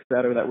cetera,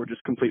 that were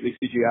just completely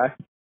CGI?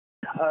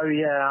 Oh,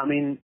 yeah. I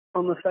mean,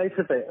 on the face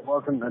of it, it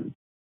wasn't a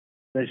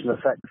visual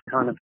effects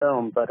kind of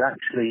film, but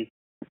actually,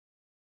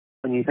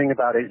 when you think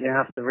about it, you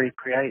have to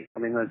recreate. I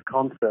mean, those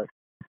concerts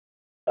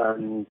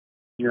and,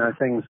 you know,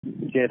 things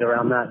geared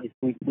around that.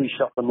 We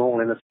shot them all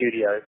in a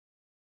studio,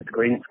 a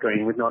green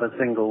screen, with not a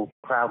single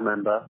crowd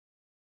member.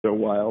 So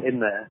wild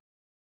in there.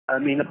 I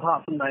mean,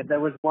 apart from that,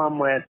 there was one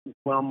where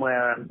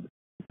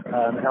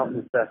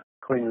Elton said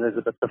Queen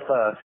Elizabeth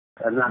I,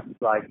 and that's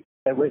like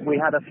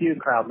we had a few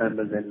crowd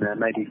members in there,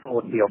 maybe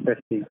 40 or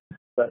 50,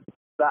 but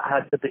that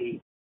had to be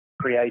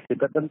created.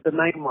 But the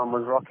main one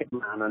was Rocket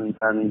Man,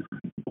 and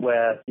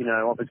where, you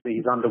know, obviously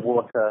he's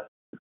underwater,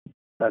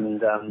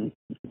 and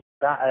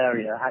that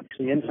area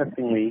actually,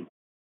 interestingly,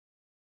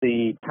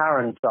 the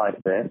Taron side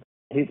of it,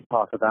 his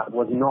part of that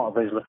was not a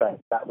visual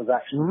effect. That was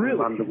actually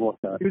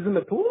underwater. He was in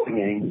the pool?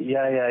 Singing.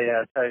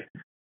 Yeah. So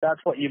that's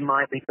what you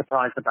might be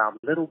surprised about.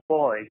 The little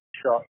boy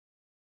shot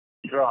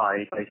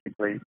dry,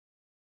 basically.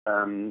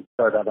 Sorry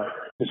about that.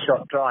 The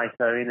shot dry,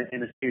 so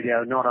in a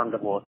studio, not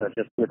underwater,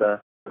 just with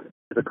a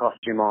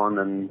costume on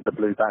and the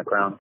blue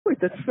background. Wait,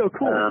 that's so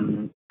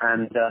cool.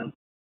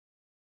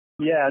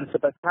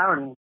 But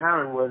Taron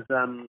was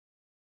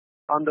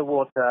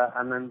underwater,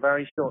 and then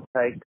very short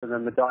takes, and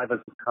then the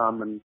divers would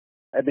come, and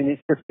I mean,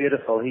 it's just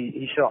beautiful.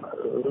 He shot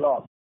a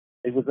lot.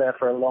 He was there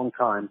for a long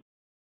time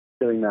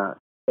doing that.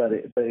 But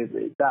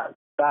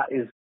that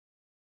is,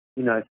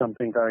 you know,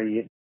 something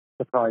very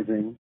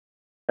surprising.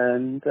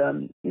 And I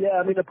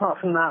mean, apart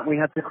from that, we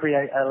had to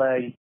create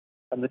LA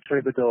and the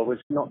Troubadour,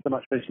 which not so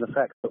much visual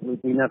effects, but we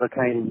never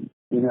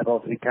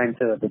obviously came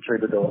to the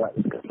Troubadour. That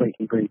was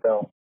completely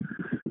rebuilt.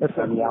 That's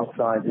on the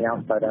outside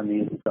and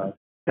the inside.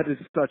 That is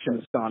such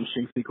an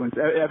astonishing sequence.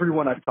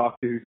 Everyone I've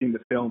talked to who's seen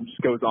the film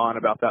just goes on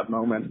about that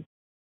moment.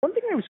 One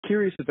thing I was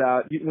curious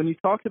about, when you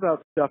talked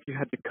about stuff you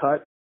had to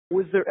cut,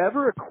 was there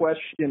ever a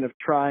question of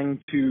trying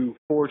to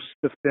force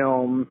the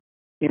film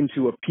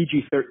into a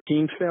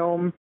PG-13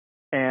 film?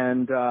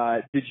 And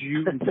did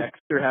you and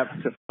Dexter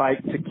have to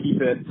fight to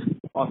keep it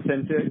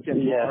authentic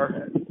and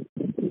more?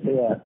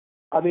 Yeah.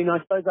 I mean, I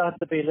suppose I have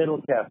to be a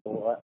little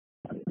careful.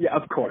 Yeah,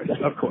 of course.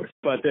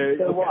 But there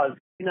was.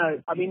 You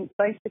know, I mean,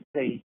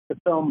 basically, the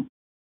film,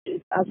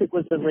 as it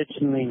was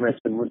originally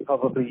written, was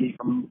probably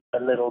even a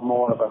little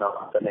more of an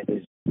art than it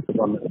is the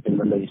one that has been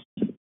released.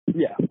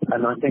 Yeah.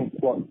 And I think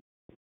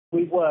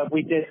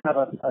we did have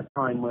a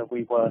time where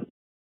we were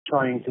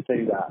trying to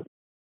do that,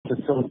 to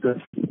sort of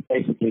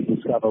basically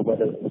discover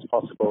whether it was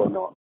possible or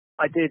not.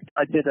 I did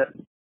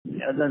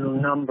a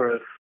little number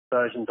of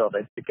versions of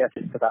it to get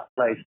it to that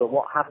place, but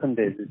what happened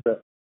is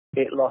that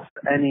it lost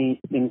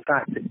in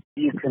fact,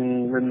 you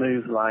can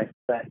remove like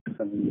sex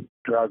and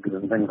drugs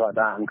and things like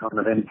that and kind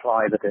of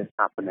imply that it's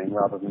happening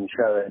rather than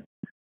show it.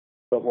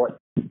 But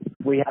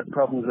we had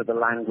problems with the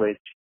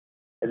language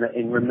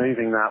in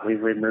removing that, we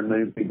were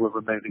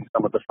removing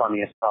some of the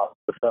funniest parts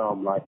of the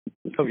film, like,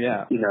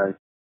 you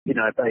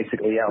know,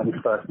 basically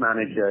Elton's first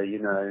manager, you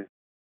know,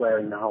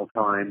 swearing the whole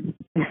time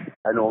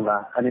and all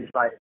that. And it's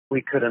like,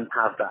 we couldn't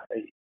have that.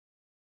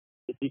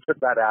 If you took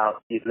that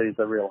out, you'd lose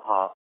the real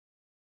heart.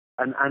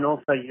 And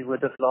also we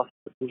would have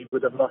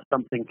lost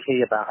something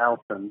key about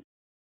Elton.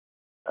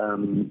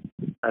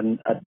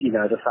 You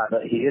know, the fact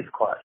that he is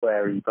quite a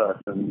sweary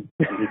person,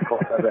 and he's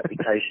got a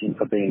reputation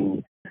for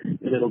being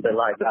a little bit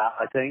like that,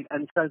 I think.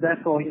 And so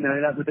therefore, you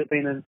know, that would have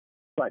been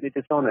slightly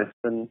dishonest.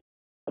 And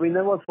I mean,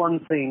 there were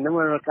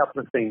a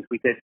couple of scenes we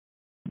did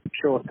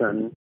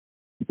shorten.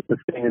 The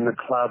scene in the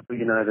club,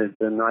 you know,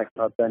 the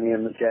nightclub, Benny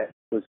and the Jets,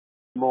 was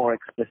more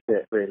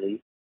explicit, really,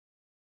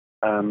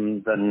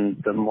 than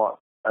what.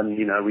 And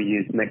you know, we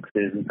used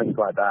mixes and things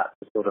like that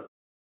to sort of,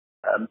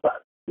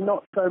 but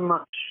not so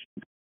much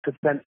to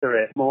censor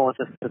it, more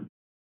just to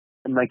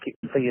make it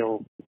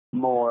feel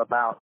more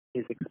about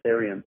his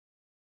experience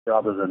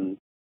rather than,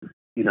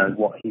 you know,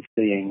 what he's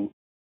seeing,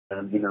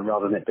 you know,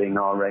 rather than it being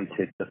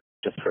R-rated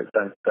just for its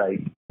own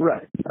sake.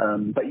 Right.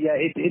 But yeah,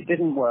 it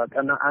didn't work,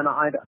 and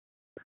I,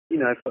 you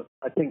know,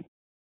 I think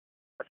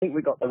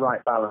we got the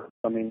right balance.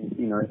 I mean,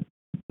 you know,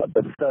 but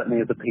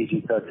certainly as a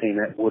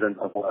PG-13, it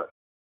wouldn't have worked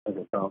as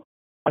a film.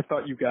 I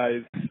thought you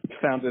guys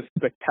found a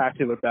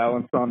spectacular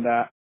balance on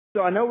that.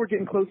 So I know we're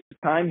getting close to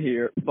time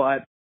here,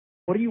 but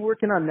what are you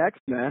working on next,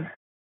 man?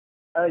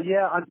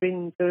 Yeah, I've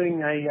been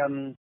doing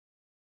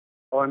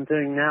I'm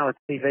doing now a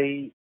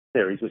TV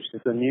series, which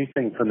is a new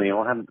thing for me,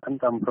 or I haven't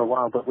done for a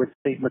while, but with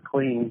Steve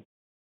McQueen,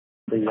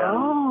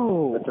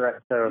 the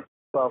director of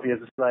 12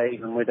 Years a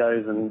Slave and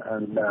Widows and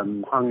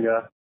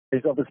Hunger.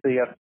 He's obviously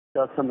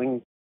does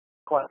something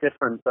quite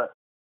different, but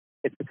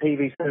it's a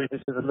TV series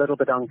which is a little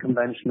bit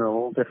unconventional,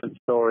 all different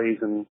stories,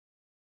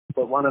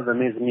 but one of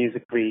them is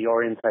musically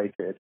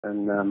orientated,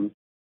 and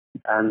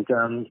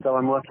so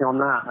I'm working on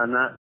that, and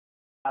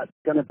that's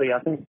going to be,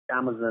 I think,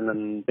 Amazon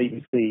and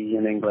BBC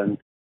in England,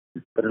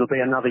 but it'll be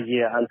another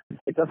year, and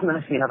it doesn't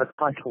actually have a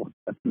title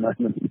at the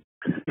moment,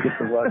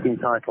 just a working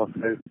title,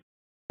 so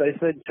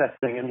it's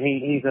interesting, and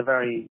he's a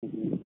very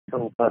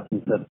cool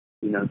person to,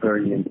 you know,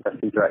 very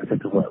interesting director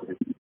to work with.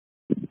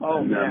 Oh,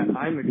 and, man,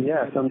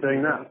 so I'm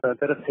doing that, so a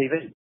bit of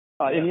TV.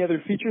 Any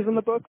other features in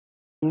the book?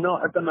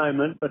 Not at the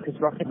moment, because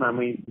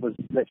Rocketman was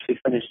literally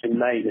finished in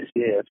May this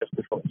year, just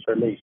before it's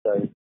released.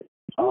 So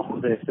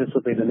after this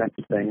will be the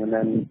next thing, and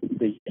then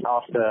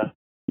after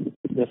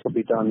this will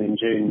be done in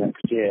June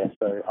next year.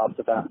 So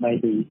after that,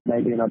 maybe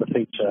another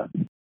feature,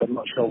 but I'm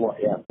not sure what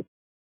yet.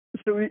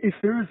 So if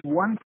there is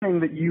one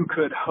thing that you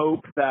could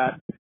hope that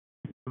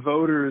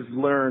voters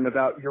learn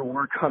about your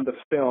work on the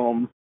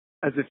film,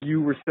 as if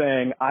you were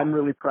saying, I'm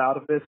really proud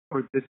of this,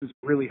 or this is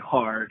really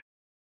hard,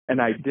 and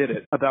I did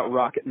it, about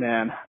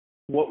Rocketman,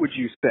 what would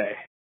you say?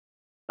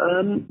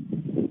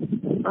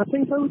 I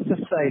think I would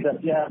just say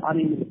that, yeah, I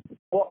mean,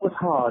 what was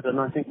hard, and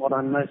I think what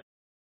I'm most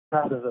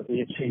proud of that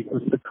we achieved,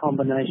 was the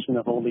combination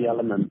of all the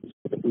elements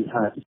that we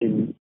had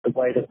in the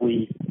way that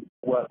we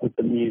work with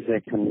the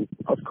music, and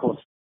of course,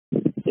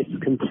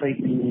 it's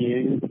completely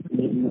new,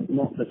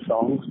 not the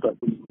songs, but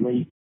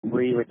we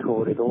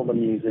re-recorded all the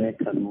music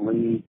and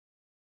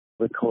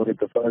re-recorded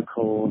the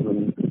vocals,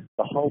 and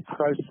the whole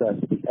process,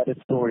 the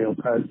editorial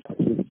process,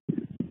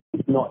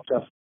 is not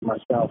just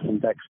myself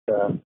and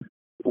Dexter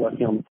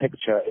working on the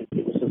picture.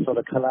 It was a sort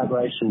of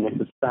collaboration with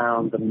the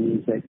sound, the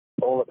music,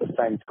 all at the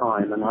same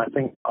time. And I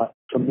think,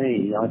 for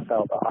me, I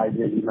felt that I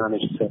really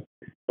managed to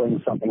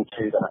bring something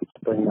to that,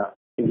 to bring that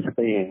into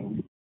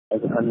being.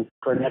 And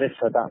for an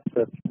editor,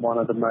 that's one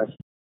of the most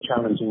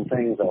challenging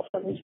things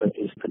often,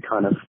 is to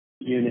kind of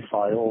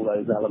unify all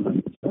those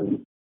elements.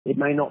 And it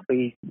may not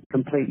be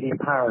completely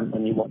apparent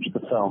when you watch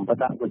the film, but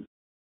that was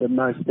the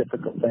most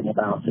difficult thing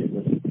about it,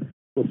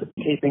 was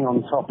keeping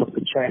on top of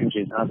the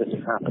changes as it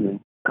is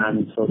happening,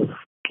 and sort of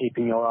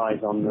keeping your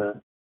eyes on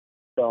the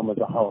film as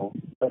a whole.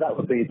 So that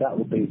would be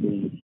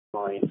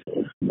my sort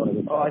of what I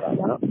would say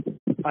about that.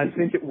 I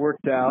think it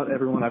worked out.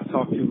 Everyone I've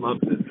talked to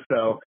loves it.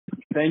 So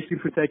thank you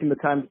for taking the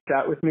time to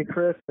chat with me,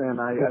 Chris, and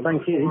I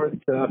look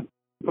forward to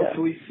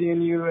hopefully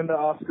seeing you in the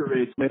Oscar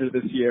race later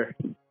this year.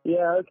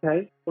 Yeah,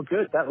 okay. Well,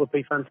 good. That would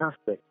be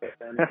fantastic.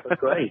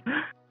 Great.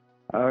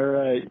 All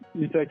right.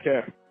 You take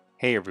care.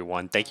 Hey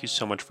everyone, thank you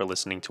so much for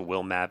listening to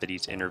Will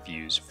Mavity's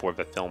interviews for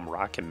the film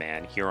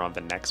Rocketman here on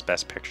the Next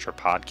Best Picture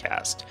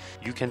podcast.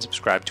 You can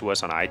subscribe to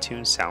us on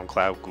iTunes,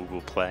 SoundCloud,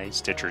 Google Play,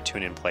 Stitcher,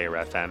 TuneIn, Player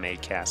FM,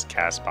 Acast,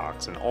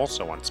 CastBox, and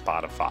also on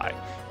Spotify.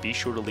 Be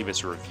sure to leave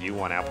us a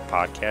review on Apple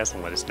Podcasts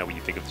and let us know what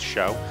you think of the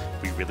show.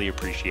 We really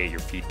appreciate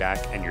your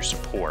feedback and your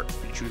support,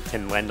 which you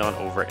can lend on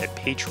over at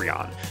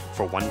Patreon.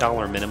 For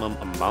 $1 minimum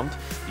a month,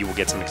 you will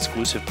get some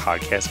exclusive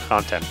podcast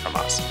content from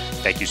us.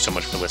 Thank you so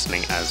much for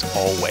listening as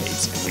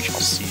always, and we shall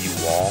see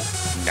you all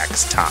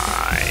next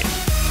time.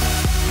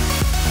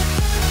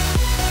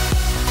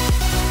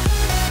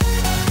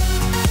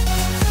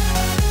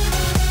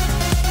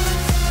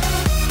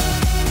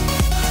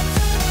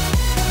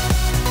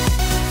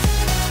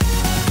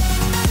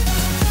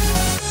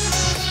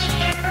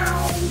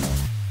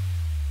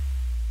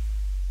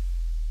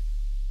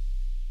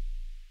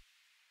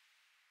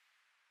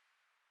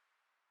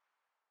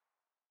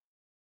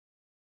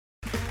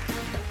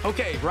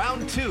 Okay,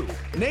 round two.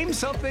 Name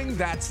something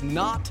that's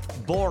not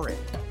boring.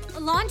 A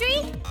laundry?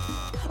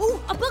 Ooh,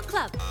 a book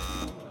club.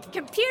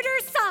 Computer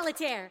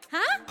solitaire,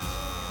 huh?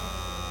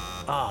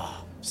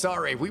 Ah,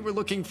 sorry, we were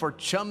looking for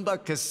Chumba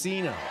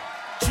Casino.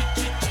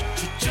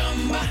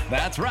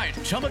 That's right.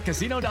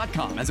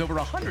 ChumbaCasino.com has over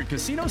 100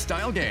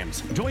 casino-style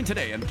games. Join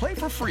today and play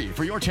for free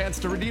for your chance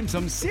to redeem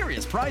some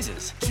serious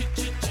prizes.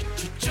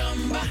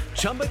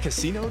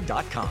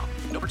 ChumbaCasino.com.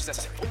 No purchase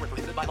necessary. Void where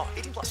prohibited by law.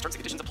 18+ terms and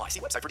conditions apply.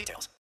 See website for details.